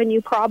the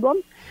revenue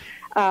problem,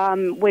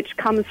 which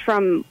comes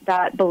from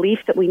that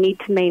belief that we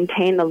need to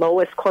maintain the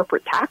lowest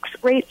corporate tax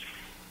rates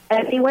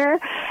anywhere,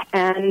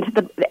 and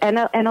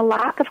a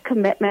lack of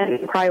commitment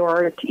and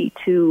priority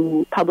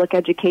to public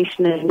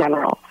education in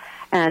general,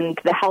 and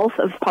the health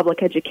of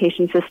public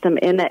education system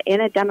in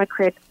a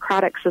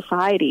democratic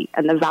society,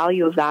 and the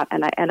value of that.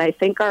 And I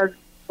think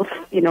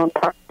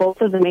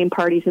both of the main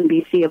parties in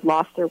BC have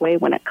lost their way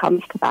when it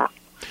comes to that.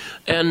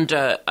 And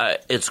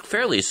it's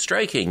fairly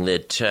striking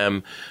that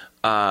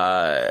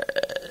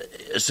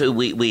so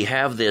we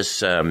have this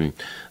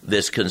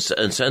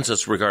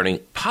consensus regarding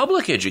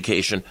public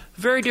education.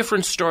 Very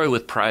different story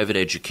with private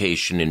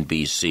education in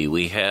BC.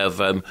 We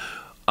have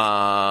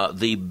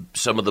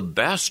some of the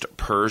best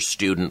per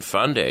student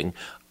funding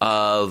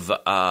of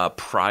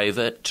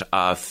private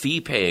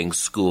fee-paying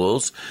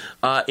schools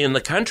in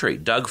the country.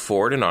 Doug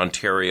Ford in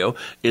Ontario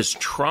is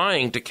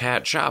trying to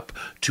catch up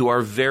to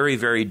our very,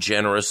 very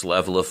generous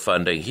level of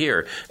funding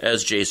here,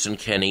 as Jason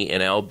Kenney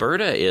in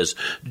Alberta is.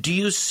 Do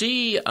you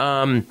see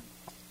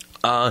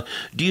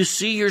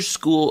your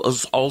school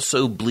as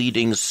also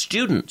bleeding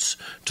students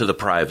to the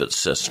private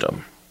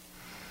system?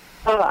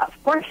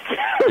 Of course.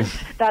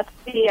 That's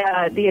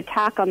the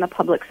attack on the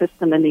public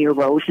system and the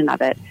erosion of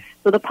it.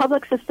 So the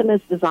public system is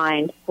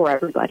designed for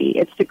everybody.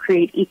 It's to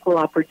create equal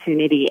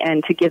opportunity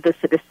and to give the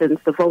citizens,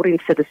 the voting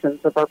citizens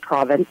of our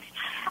province,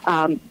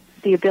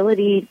 the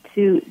ability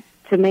to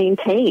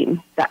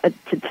maintain that,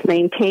 to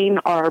maintain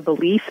our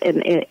belief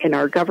in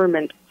our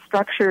government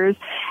structures,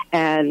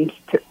 and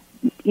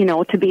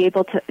to be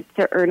able to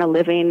earn a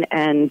living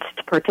and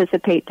to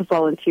participate, to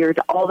volunteer,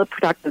 to all the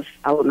productive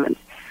elements.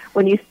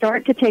 When you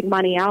start to take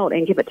money out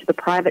and give it to the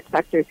private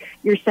sector,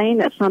 you're saying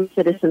that some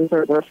citizens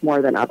are worth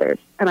more than others.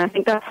 And I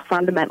think that's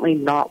fundamentally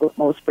not what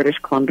most British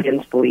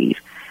Columbians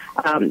believe.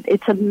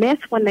 It's a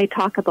myth when they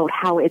talk about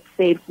how it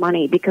saves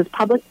money, because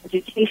public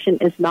education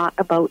is not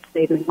about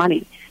saving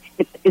money.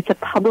 It's a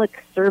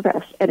public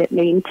service, and it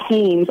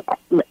maintains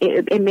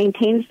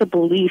the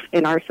belief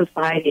in our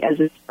society as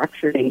it's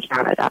structured in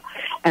Canada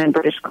and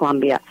British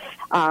Columbia.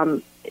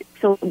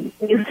 So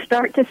you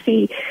start to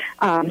see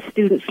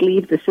students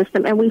leave the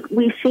system, and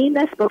we've seen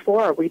this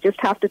before. We just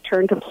have to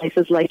turn to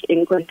places like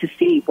England to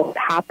see what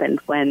happened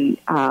when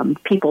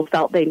people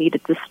felt they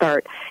needed to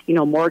start,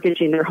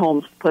 mortgaging their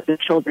homes to put their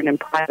children in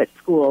private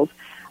schools.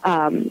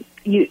 The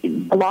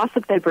loss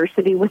of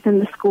diversity within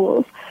the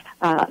schools,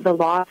 the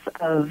loss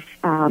of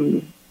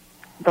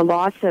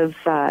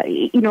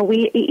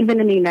we even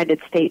in the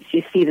United States,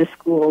 you see the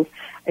schools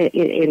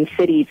in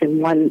cities, and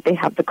one they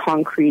have the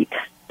concrete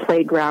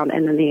playground,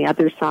 and then the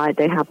other side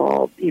they have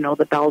all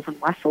the bells and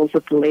whistles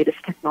of the latest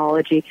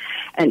technology,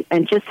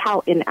 and just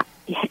how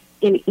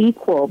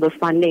unequal the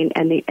funding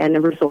and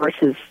the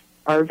resources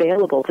are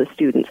available to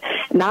students.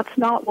 And that's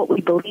not what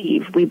we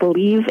believe. We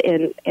believe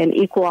in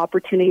equal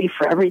opportunity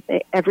for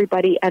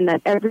everybody, and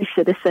that every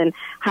citizen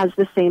has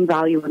the same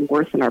value and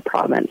worth in our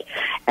province.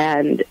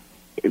 And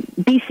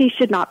BC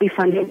should not be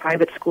funding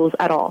private schools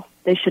at all.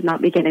 They should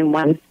not be getting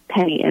one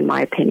penny, in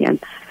my opinion.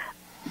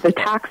 The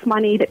tax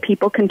money that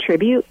people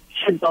contribute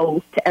should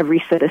go to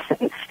every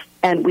citizen,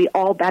 and we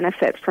all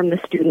benefit from the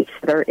students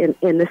that are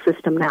in the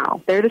system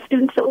now. They're the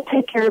students that will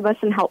take care of us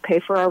and help pay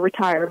for our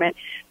retirement.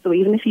 So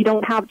even if you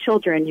don't have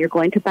children, you're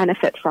going to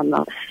benefit from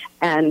them.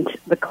 And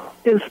the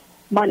collective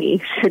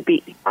money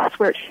that's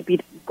where it should be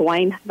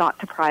going, not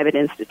to private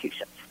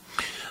institutions.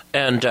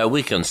 And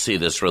we can see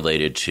this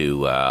related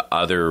to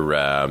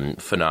other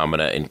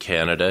phenomena in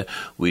Canada.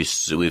 We've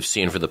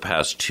seen for the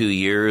past 2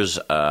 years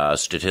a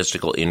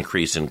statistical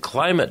increase in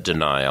climate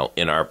denial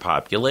in our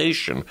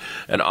population.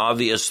 And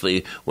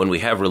obviously, when we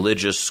have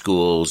religious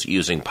schools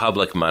using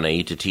public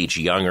money to teach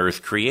young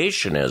earth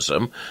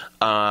creationism,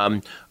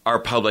 our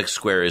public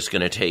square is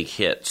going to take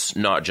hits,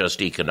 not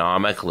just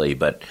economically,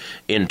 but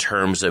in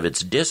terms of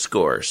its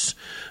discourse.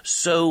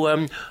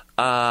 So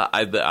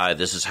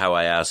this is how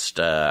I asked.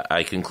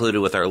 I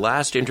concluded with our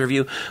last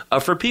interview.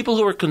 For people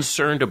who are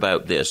concerned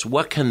about this,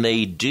 what can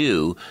they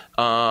do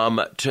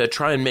to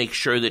try and make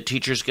sure that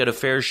teachers get a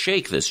fair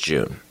shake this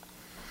June?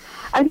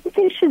 I think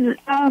they should,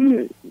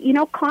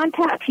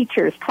 contact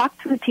teachers,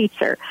 talk to the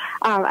teacher.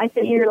 I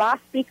think your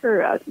last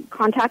speaker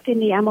contacting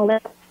the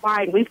MLS,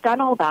 fine. We've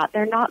done all that.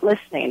 They're not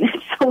listening,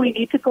 so we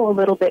need to go a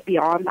little bit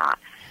beyond that.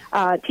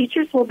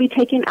 Teachers will be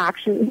taking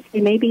actions.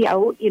 They may be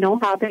out,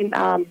 having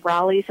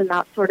rallies and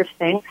that sort of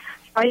thing.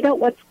 Find out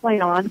what's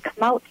going on.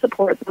 Come out,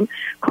 support them.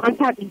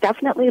 Contact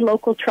definitely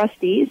local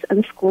trustees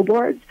and school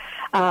boards.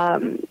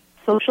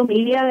 Social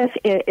media,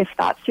 if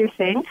that's your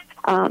thing.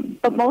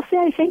 But mostly,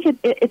 I think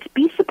it's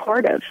be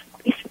supportive.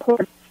 Be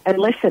supportive and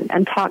listen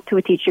and talk to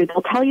a teacher.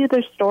 They'll tell you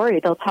their story.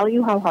 They'll tell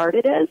you how hard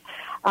it is.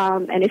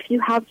 And if you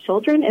have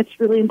children, it's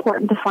really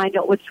important to find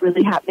out what's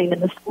really happening in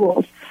the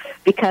schools.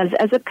 Because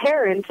as a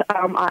parent,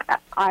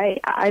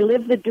 I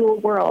live the dual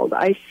world.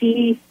 I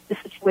see the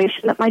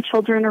situation that my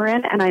children are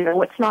in, and I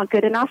know it's not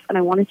good enough, and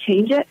I want to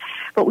change it.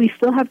 But we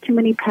still have too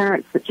many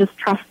parents that just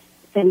trust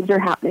things are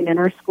happening in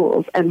our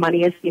schools and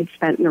money is being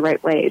spent in the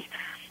right ways.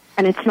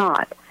 And it's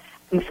not.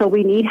 And so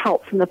we need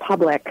help from the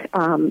public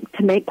to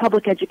make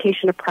public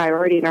education a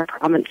priority in our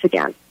province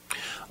again.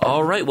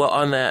 All right. Well,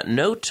 on that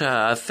note,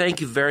 thank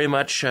you very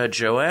much,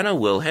 Joanna.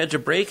 We'll head to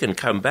break and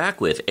come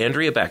back with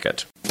Andrea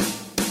Beckett.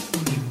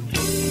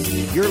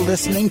 You're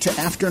listening to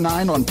After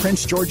 9 on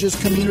Prince George's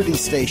Community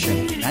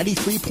Station,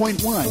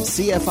 93.1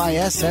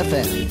 CFIS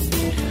FM.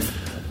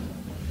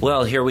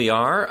 Well, here we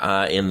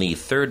are in the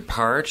third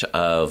part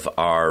of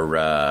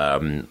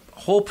our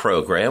whole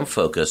program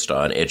focused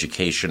on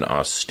education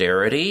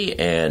austerity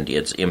and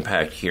its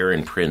impact here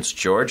in Prince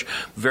George.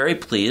 Very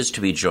pleased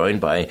to be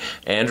joined by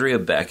Andrea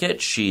Beckett.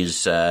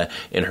 She's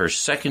in her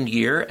second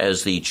year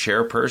as the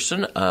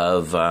chairperson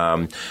of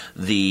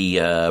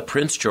the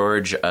Prince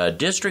George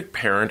District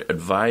Parent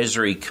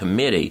Advisory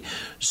Committee.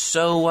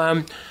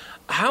 So,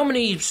 how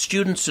many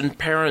students and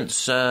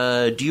parents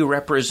do you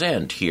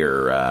represent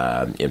here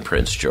in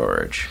Prince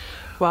George?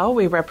 Well,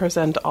 we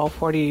represent all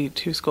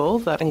 42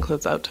 schools. That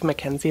includes out to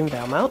Mackenzie and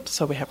Valemount,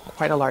 so we have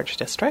quite a large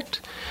district.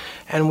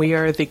 And we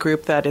are the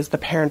group that is the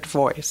parent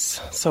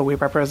voice. So we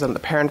represent the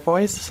parent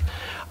voice,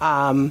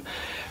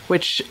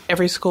 which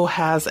every school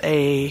has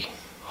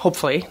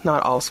hopefully,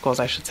 not all schools,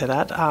 I should say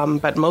that,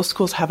 but most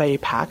schools have a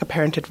PAC, a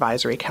Parent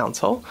Advisory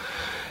Council.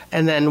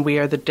 And then we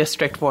are the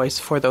district voice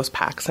for those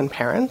PACs and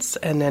parents.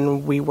 And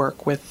then we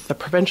work with the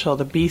provincial,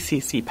 the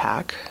BCC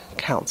PAC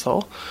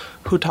Council,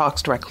 who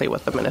talks directly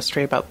with the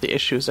ministry about the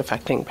issues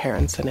affecting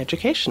parents and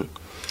education.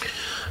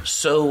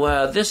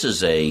 So this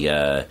is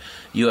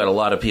you had a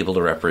lot of people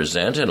to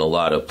represent in a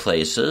lot of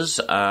places.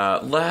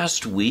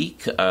 Last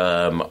week,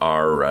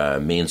 our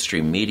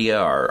mainstream media,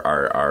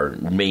 our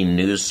main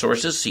news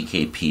sources,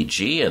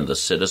 CKPG and The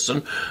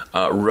Citizen,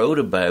 wrote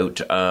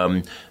about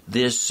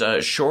this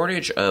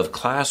shortage of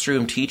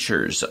classroom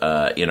teachers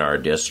in our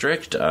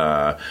district.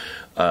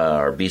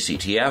 Our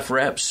BCTF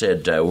rep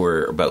said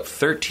we're about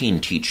 13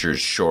 teachers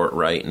short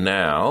right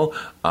now.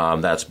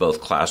 That's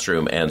both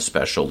classroom and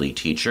specialty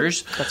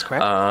teachers. That's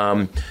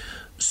correct.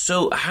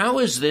 So how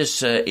is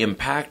this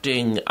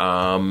impacting?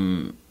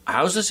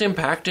 How is this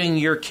impacting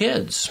your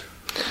kids?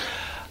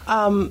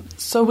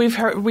 So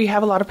we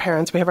have a lot of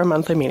parents. We have our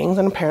monthly meetings,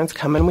 and parents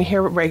come, and we hear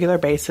on a regular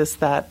basis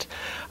that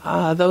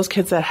those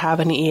kids that have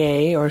an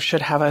EA or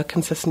should have a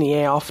consistent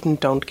EA often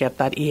don't get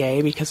that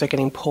EA because they're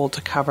getting pulled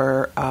to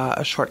cover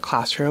a short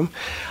classroom.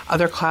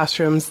 Other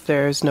classrooms,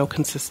 there's no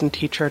consistent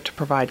teacher to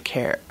provide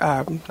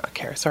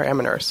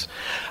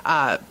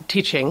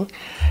teaching,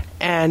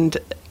 and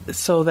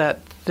so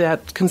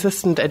that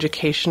consistent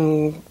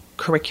education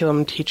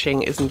curriculum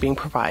teaching isn't being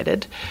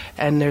provided,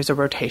 and there's a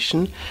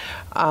rotation,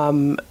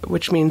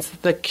 which means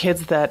the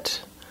kids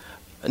that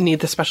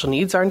need the special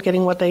needs aren't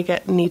getting what they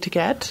need to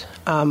get,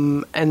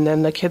 and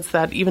then the kids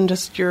that even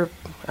just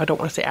I don't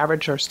want to say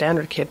average or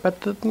standard kid, but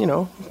the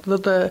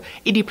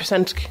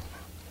 80%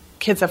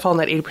 kids that fall in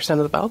that 80%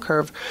 of the bell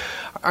curve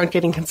aren't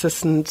getting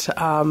consistent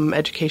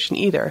education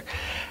either.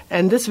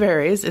 And this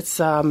varies. It's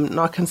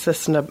not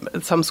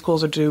consistent. Some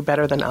schools do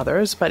better than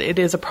others, but it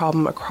is a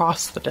problem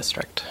across the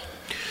district.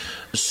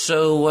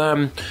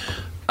 So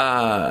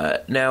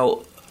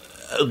now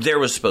there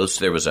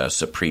was a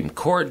Supreme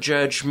Court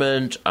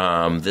judgment.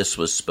 This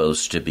was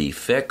supposed to be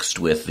fixed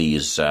with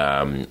these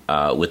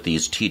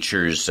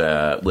teachers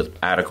with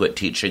adequate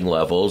teaching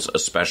levels,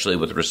 especially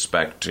with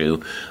respect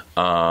to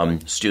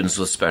students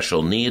with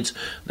special needs.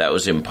 That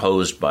was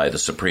imposed by the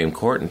Supreme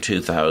Court in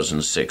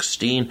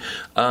 2016.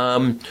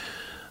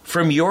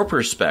 From your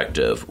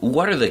perspective,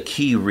 what are the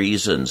key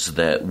reasons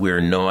that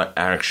we're not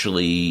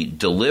actually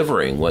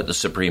delivering what the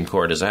Supreme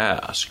Court has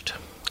asked?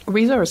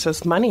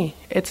 Resources, money.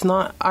 It's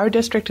not, our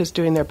district is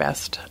doing their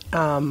best.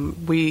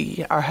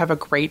 We have a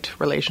great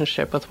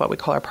relationship with what we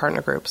call our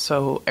partner groups.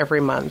 So every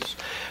month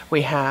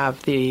we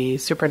have the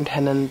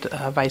superintendent,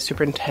 vice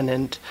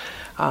superintendent,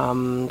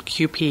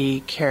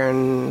 QP,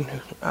 Karen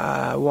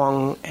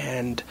Wong,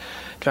 and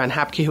John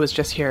Hapke, who was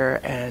just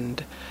here,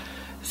 and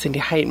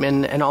Cindy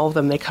Heitman, and all of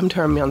them, they come to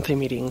our monthly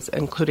meetings,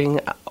 including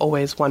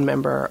always one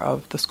member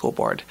of the school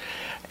board.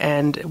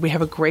 And we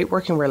have a great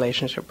working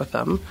relationship with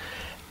them.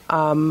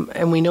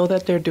 And we know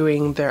that they're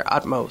doing their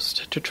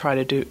utmost to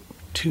try to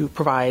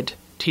provide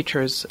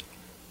teachers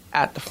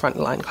at the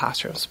frontline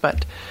classrooms,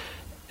 but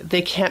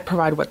they can't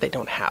provide what they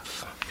don't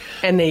have.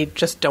 And they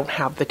just don't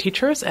have the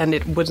teachers, and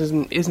it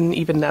isn't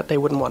even that they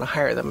wouldn't want to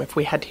hire them. If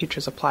we had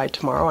teachers apply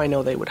tomorrow, I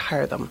know they would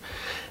hire them.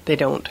 They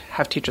don't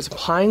have teachers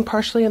applying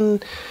partially,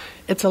 and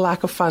it's a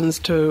lack of funds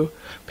to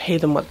pay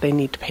them what they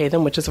need to pay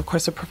them, which is, of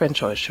course, a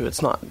provincial issue.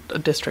 It's not a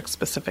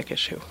district-specific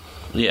issue.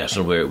 Yes,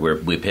 and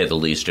we pay the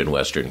least in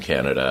Western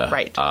Canada.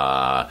 Right.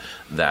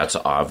 That's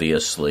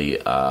obviously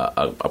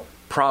a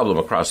problem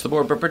across the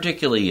board, but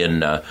particularly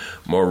in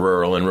more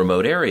rural and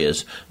remote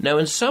areas. Now,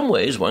 in some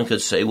ways, one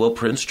could say, well,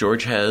 Prince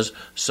George has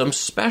some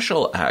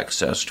special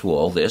access to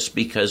all this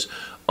because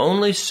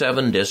only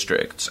 7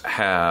 districts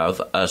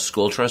have a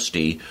school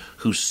trustee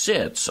who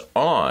sits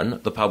on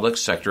the Public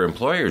Sector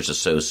Employers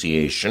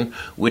Association,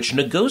 which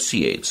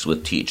negotiates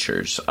with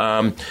teachers.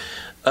 Has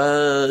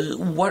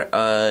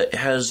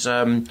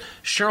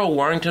Cheryl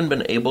Warrington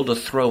been able to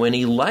throw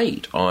any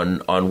light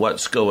on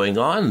what's going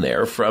on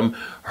there from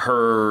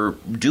her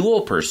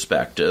dual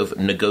perspective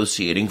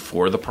negotiating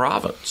for the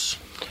province?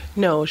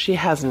 No, she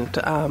hasn't.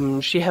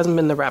 She hasn't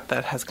been the rep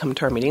that has come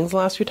to our meetings the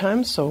last few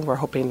times, so we're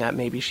hoping that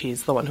maybe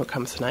she's the one who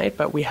comes tonight,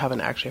 but we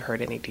haven't actually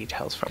heard any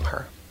details from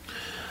her.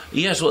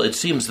 Yes, well, it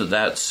seems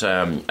that's,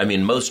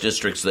 most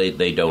districts,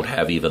 they don't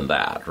have even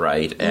that,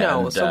 right?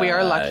 No, so we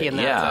are lucky in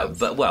that sense.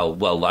 But, well,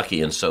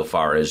 lucky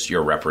insofar as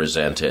you're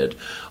represented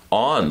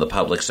on the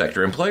Public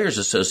Sector Employers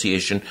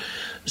Association.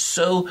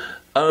 So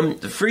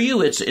for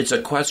you, it's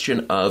a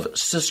question of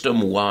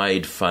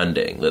system-wide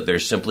funding, that there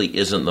simply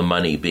isn't the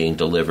money being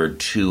delivered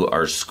to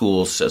our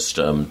school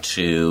system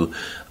to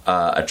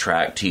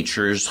attract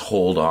teachers,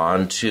 hold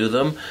on to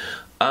them.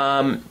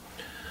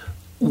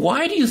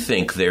 Why do you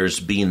think there's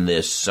been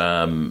this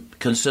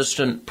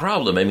consistent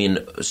problem? I mean,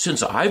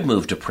 since I've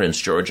moved to Prince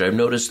George, I've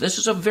noticed this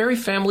is a very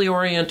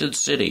family-oriented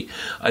city.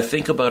 I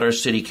think about our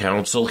city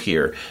council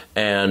here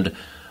and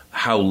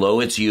how low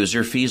its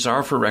user fees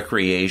are for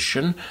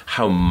recreation,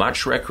 how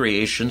much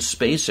recreation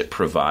space it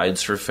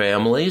provides for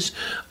families.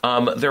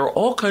 There are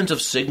all kinds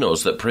of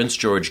signals that Prince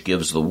George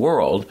gives the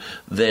world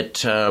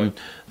that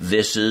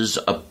this is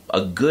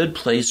a good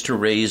place to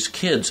raise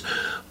kids.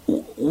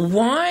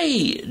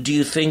 Why do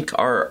you think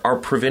our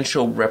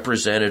provincial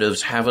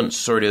representatives haven't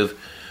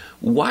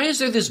why is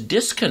there this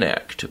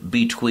disconnect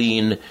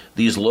between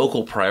these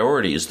local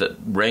priorities that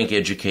rank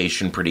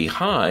education pretty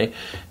high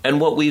and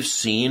what we've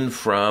seen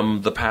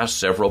from the past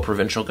several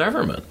provincial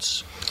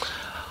governments?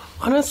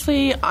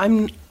 Honestly,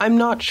 I'm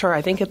not sure.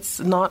 I think it's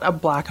not a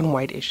black and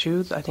white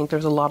issue. I think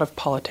there's a lot of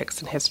politics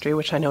and history,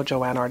 which I know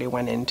Joanne already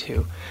went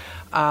into.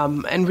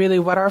 And really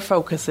what our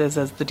focus is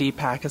as the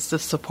DPAC is to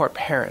support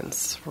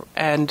parents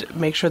and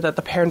make sure that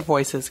the parent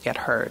voices get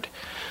heard.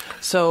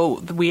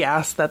 So we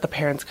ask that the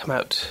parents come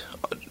out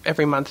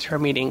every month to our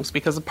meetings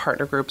because the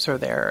partner groups are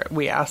there.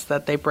 We ask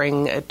that they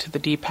bring it to the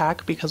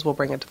DPAC because we'll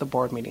bring it to the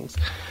board meetings.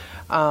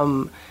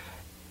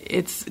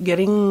 It's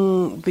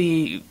getting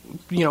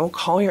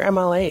call your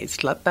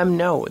MLAs, let them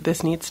know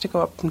this needs to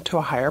go up to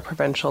a higher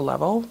provincial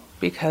level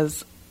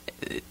because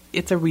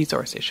it's a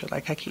resource issue,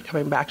 like I keep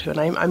coming back to.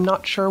 And I'm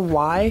not sure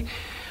why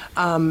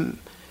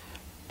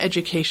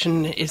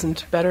education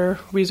isn't better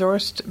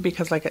resourced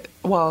because,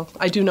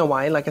 I do know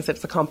why. Like I said,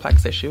 it's a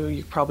complex issue.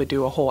 You probably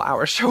do a whole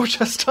hour show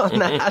just on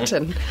that.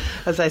 And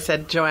as I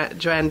said,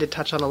 Joanne did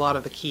touch on a lot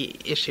of the key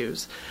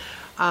issues.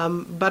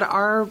 But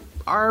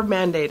our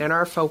mandate and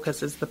our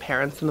focus is the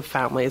parents and the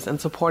families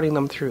and supporting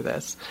them through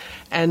this.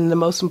 And the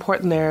most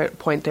important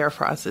point there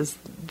for us is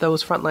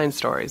those frontline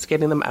stories,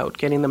 getting them out,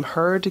 getting them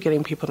heard,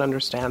 getting people to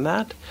understand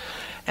that.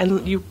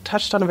 And you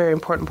touched on a very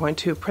important point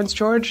too. Prince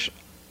George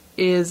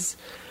is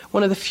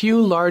one of the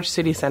few large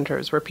city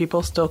centers where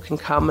people still can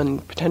come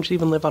and potentially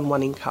even live on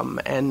one income.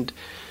 And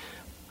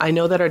I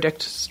know that our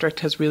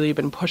district has really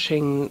been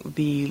pushing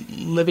the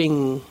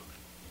living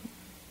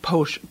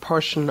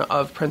portion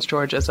of Prince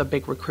George as a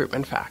big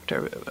recruitment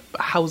factor.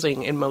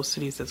 Housing in most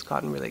cities has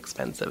gotten really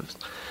expensive.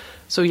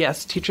 So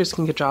yes, teachers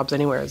can get jobs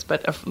anywhere,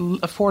 but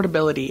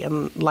affordability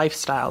and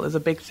lifestyle is a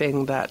big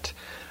thing that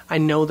I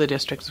know the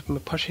district has been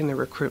pushing the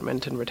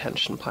recruitment and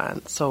retention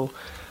plan. So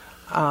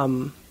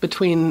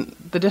between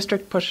the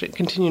district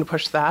continuing to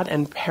push that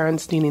and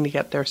parents needing to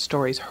get their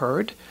stories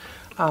heard,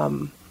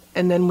 and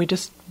then we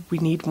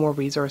need more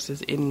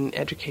resources in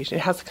education.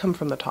 It has to come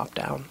from the top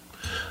down.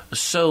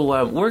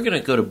 So we're going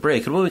to go to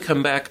break, and when we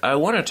come back, I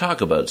want to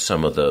talk about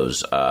some of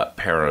those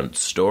parent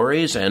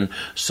stories and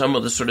some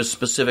of the sort of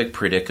specific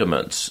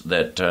predicaments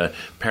that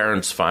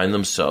parents find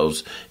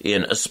themselves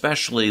in,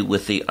 especially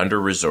with the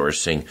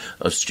under-resourcing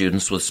of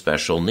students with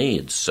special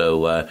needs.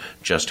 So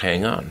just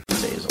hang on.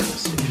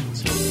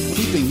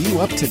 Keeping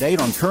you up to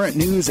date on current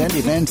news and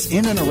events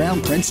in and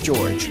around Prince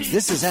George.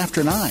 This is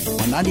After 9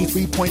 on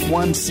 93.1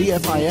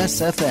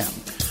 CFIS FM.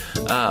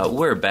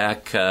 We're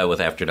back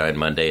with After 9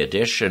 Monday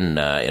edition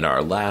in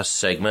our last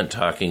segment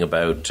talking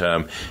about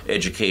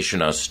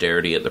education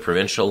austerity at the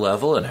provincial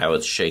level and how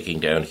it's shaking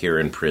down here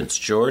in Prince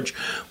George.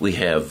 We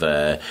have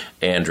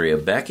Andrea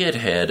Beckett,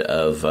 head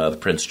of the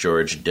Prince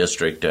George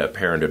District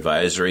Parent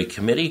Advisory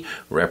Committee,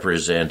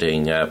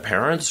 representing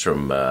parents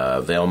from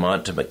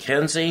Valemont to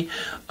Mackenzie.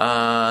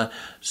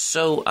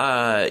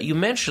 So you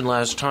mentioned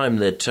last time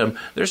that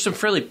there's some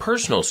fairly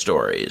personal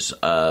stories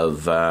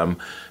of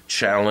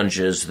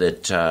challenges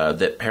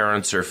that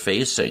parents are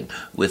facing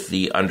with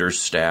the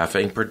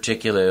understaffing,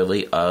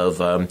 particularly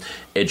of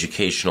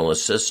educational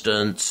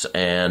assistants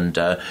and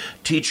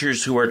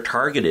teachers who are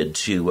targeted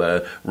to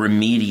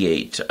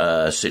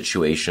remediate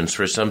situations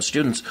for some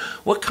students.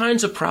 What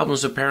kinds of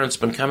problems have parents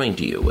been coming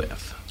to you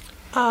with?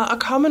 A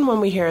common one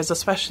we hear is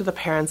especially the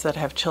parents that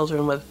have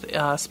children with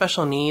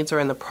special needs or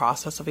in the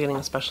process of getting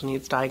a special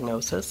needs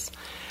diagnosis.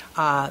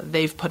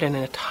 They've put in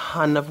a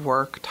ton of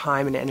work,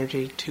 time, and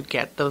energy to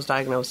get those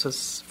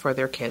diagnoses for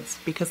their kids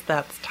because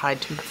that's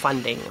tied to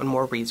funding and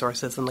more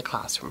resources in the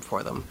classroom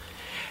for them.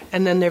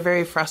 And then they're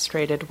very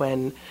frustrated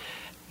when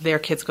their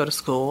kids go to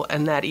school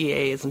and that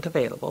EA isn't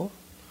available,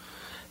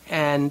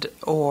 and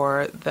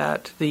or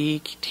that the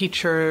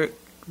teacher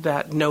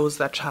that knows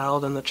that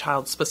child and the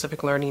child's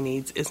specific learning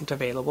needs isn't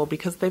available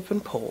because they've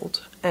been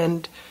polled.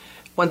 And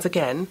once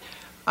again,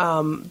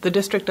 the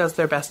district does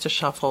their best to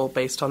shuffle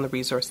based on the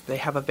resources they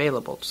have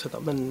available to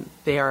them, and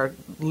they are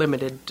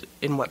limited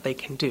in what they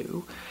can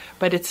do.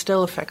 But it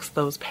still affects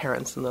those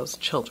parents and those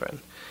children.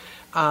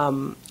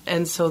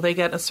 And so they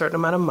get a certain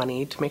amount of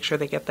money to make sure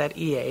they get that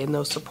EA and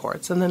those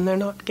supports, and then they're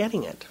not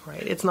getting it,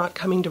 right? It's not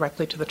coming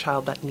directly to the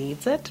child that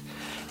needs it.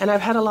 And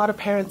I've had a lot of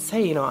parents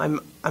say, I'm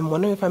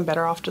wondering if I'm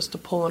better off just to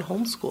pull and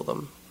homeschool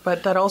them.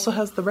 But that also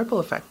has the ripple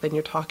effect. Then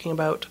you're talking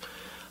about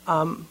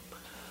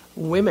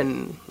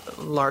women,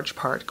 large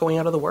part, going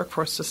out of the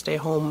workforce to stay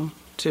home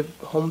to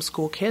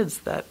homeschool kids.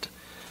 That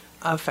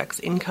affects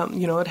income.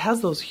 It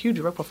has those huge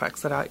ripple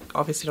effects that I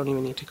obviously don't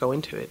even need to go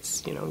into.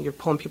 It's, you're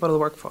pulling people out of the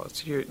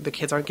workforce. The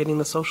kids aren't getting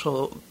the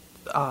social,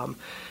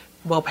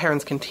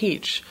 parents can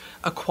teach.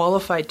 A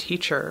qualified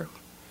teacher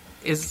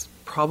is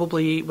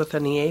probably, with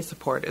an EA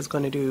support, is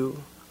going to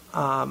do,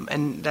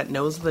 and that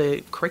knows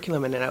the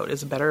curriculum in and out,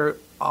 is a better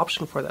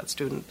option for that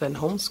student than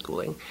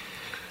homeschooling.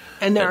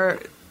 And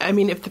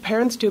if the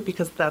parents do it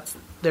because that's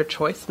their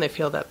choice and they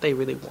feel that they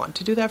really want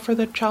to do that for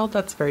their child,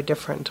 that's very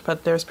different.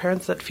 But there's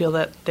parents that feel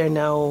that they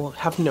now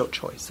have no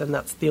choice, and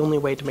that's the only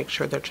way to make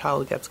sure their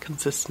child gets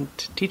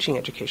consistent teaching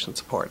education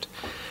support.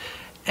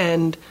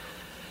 And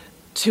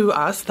to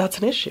us, that's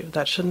an issue.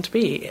 That shouldn't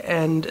be.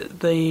 And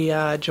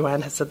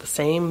Joanne has said the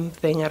same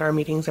thing at our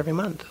meetings every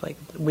month. Like,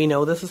 we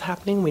know this is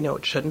happening, we know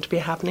it shouldn't be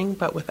happening,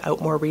 but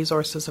without more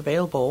resources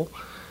available,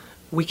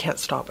 we can't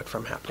stop it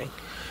from happening.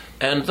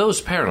 And those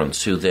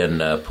parents who then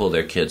pull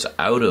their kids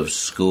out of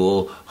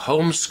school,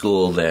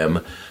 homeschool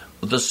them,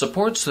 the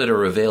supports that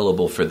are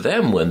available for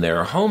them when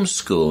they're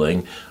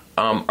homeschooling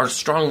are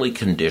strongly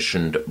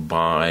conditioned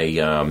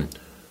by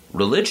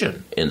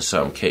religion in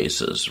some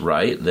cases,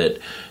 right? That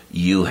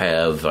you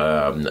have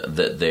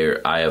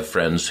I have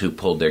friends who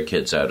pulled their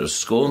kids out of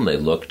school and they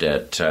looked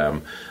at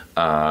two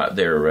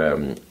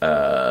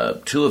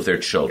of their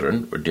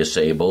children were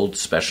disabled,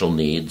 special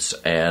needs,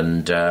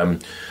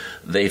 and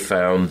they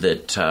found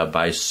that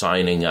by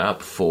signing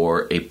up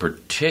for a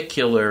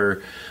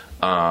particular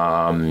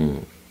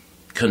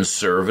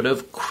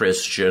conservative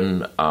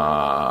Christian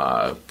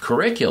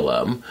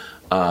curriculum,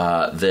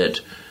 that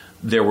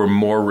there were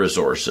more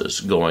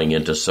resources going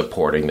into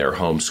supporting their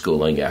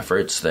homeschooling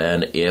efforts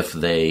than if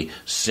they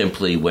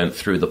simply went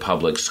through the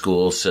public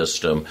school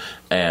system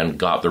and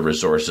got the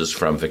resources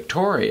from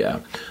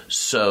Victoria.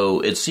 So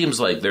it seems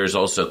like there's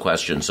also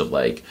questions of,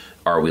 like,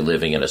 are we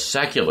living in a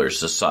secular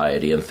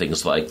society and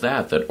things like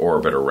that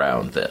orbit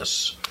around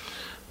this?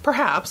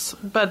 Perhaps,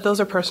 but those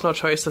are personal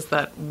choices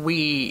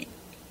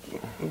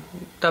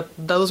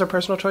those are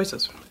personal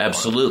choices.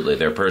 Absolutely,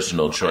 they're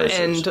personal choices.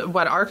 And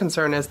what our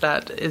concern is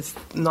that it's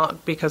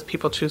not because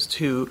people choose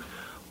to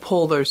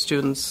pull their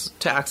students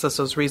to access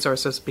those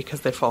resources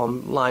because they fall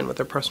in line with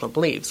their personal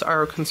beliefs.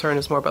 Our concern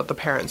is more about the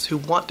parents who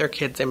want their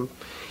kids in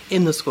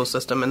the school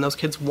system, and those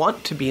kids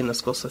want to be in the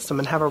school system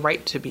and have a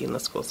right to be in the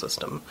school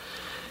system.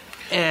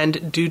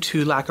 And due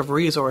to lack of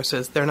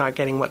resources, they're not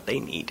getting what they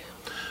need.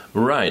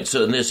 Right.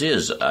 So this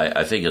is,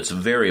 I think it's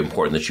very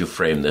important that you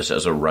frame this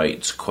as a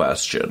rights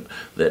question,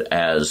 that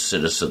as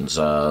citizens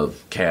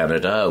of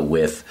Canada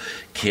with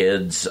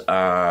kids,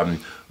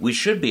 we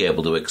should be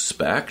able to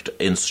expect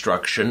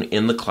instruction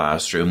in the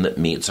classroom that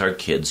meets our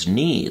kids'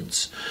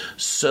 needs.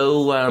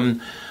 So,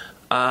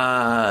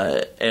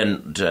 I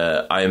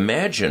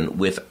imagine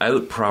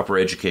without proper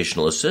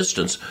educational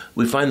assistance,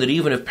 we find that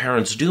even if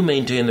parents do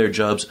maintain their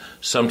jobs,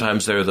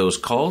 sometimes there are those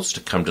calls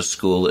to come to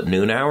school at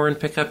noon hour and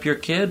pick up your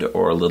kid,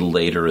 or a little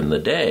later in the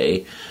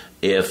day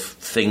if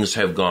things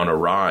have gone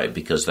awry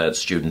because that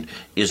student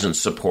isn't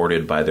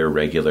supported by their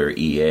regular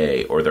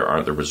EA or there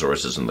aren't the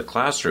resources in the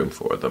classroom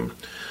for them.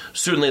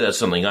 Certainly that's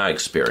something I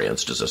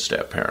experienced as a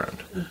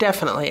step-parent.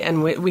 Definitely,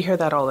 and we hear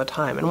that all the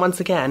time. And once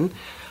again,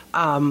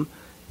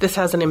 this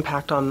has an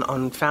impact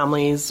on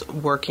families,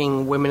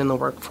 working women in the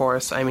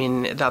workforce. I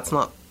mean, that's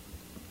not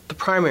the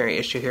primary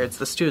issue here. It's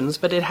the students,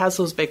 but it has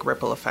those big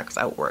ripple effects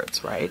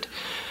outwards, right?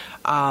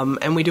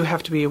 And we do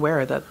have to be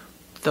aware that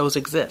those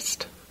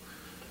exist.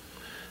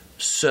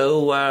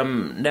 So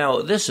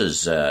now this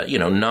has,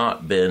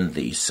 not been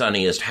the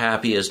sunniest,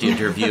 happiest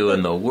interview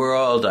in the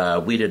world.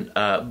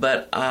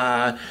 But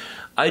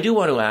I do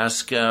want to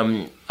ask,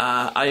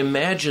 I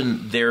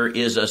imagine there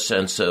is a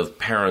sense of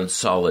parent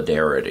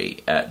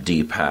solidarity at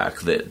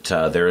DPAC, that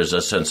there is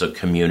a sense of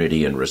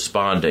community in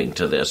responding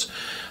to this.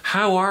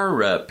 How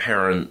are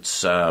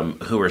parents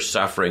who are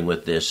suffering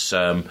with this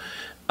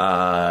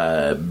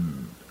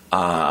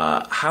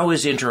how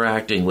is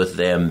interacting with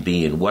them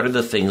being? What are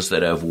the things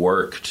that have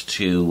worked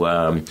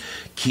to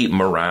keep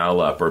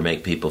morale up or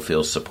make people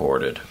feel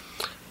supported?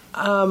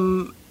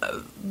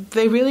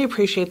 They really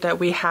appreciate that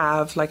we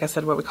have, like I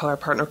said, what we call our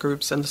partner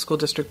groups and the school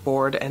district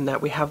board, and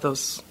that we have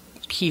those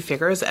key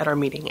figures at our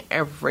meeting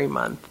every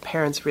month.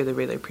 Parents really,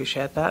 really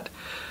appreciate that.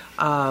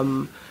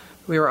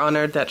 We were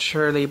honored that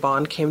Shirley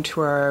Bond came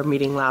to our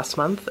meeting last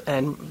month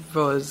and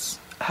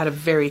had a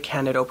very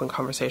candid, open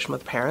conversation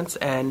with parents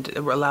and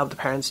allowed the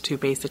parents to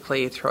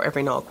basically throw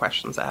every and all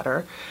questions at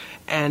her.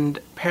 And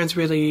parents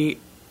really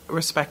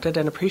respected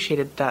and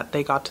appreciated that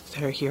they got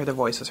to hear their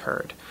voices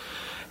heard.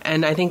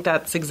 And I think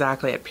that's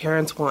exactly it.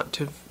 Parents want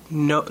to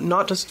know,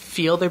 not just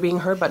feel they're being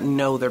heard, but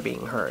know they're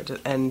being heard,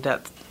 and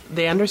that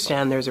they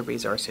understand there's a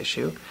resource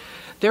issue.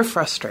 They're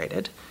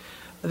frustrated.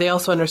 They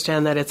also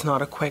understand that it's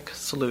not a quick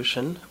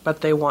solution,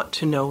 but they want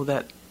to know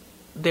that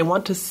they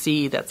want to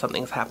see that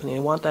something's happening.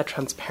 They want that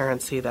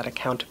transparency, that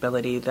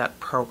accountability, that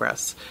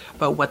progress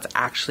about what's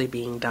actually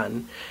being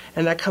done.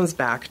 And that comes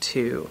back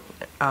to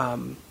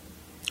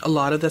a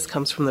lot of this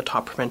comes from the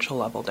top provincial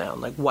level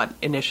down, like what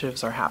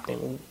initiatives are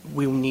happening.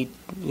 We need,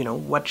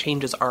 what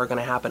changes are going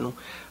to happen.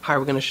 How are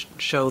we going to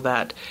show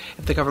that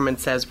if the government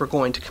says we're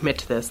going to commit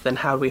to this, then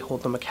how do we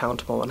hold them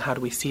accountable and how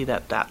do we see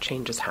that that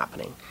change is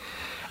happening?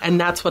 And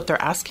that's what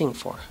they're asking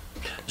for.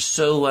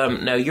 So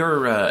now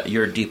your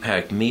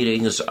DPAC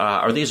meetings,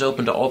 are these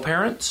open to all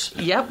parents?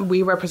 Yep,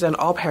 we represent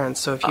all parents.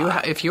 So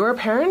if you're a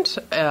parent,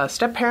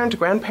 step parent,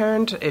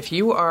 grandparent, if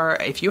you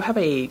have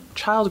a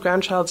child,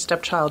 grandchild,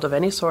 stepchild of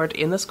any sort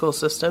in the school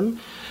system,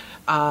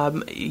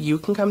 you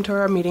can come to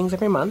our meetings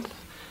every month,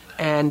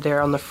 and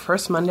they're on the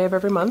first Monday of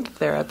every month.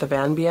 They're at the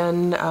Van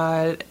Bien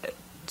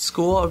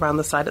school around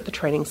the side at the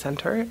training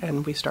center,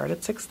 and we start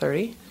at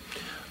 6:30.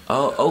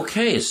 Oh,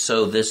 okay.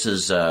 So this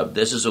is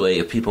a way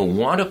if people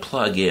want to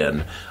plug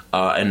in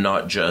and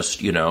not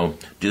just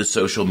do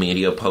social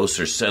media posts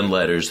or send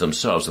letters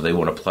themselves. So they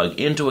want to plug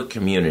into a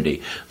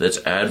community that's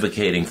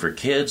advocating for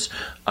kids.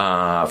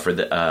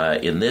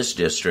 In this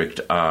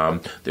district,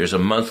 there's a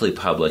monthly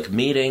public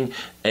meeting,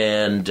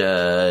 and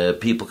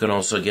people can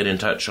also get in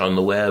touch on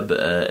the web,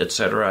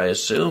 etc. I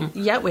assume.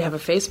 Yeah, we have a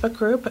Facebook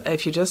group.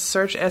 If you just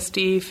search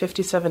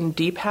SD57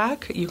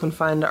 DPAC, you can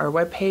find our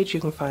webpage. You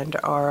can find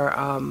our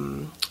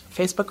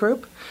Facebook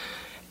group,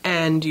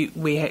 and you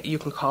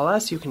can call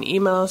us, you can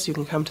email us, you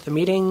can come to the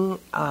meeting.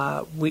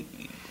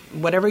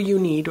 Whatever you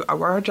need.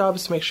 Our job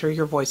is to make sure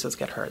your voices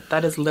get heard.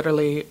 That is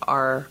literally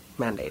our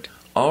mandate.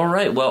 All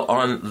right. Well,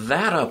 on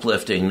that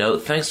uplifting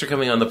note, thanks for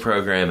coming on the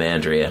program,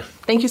 Andrea.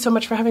 Thank you so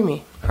much for having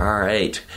me. All right.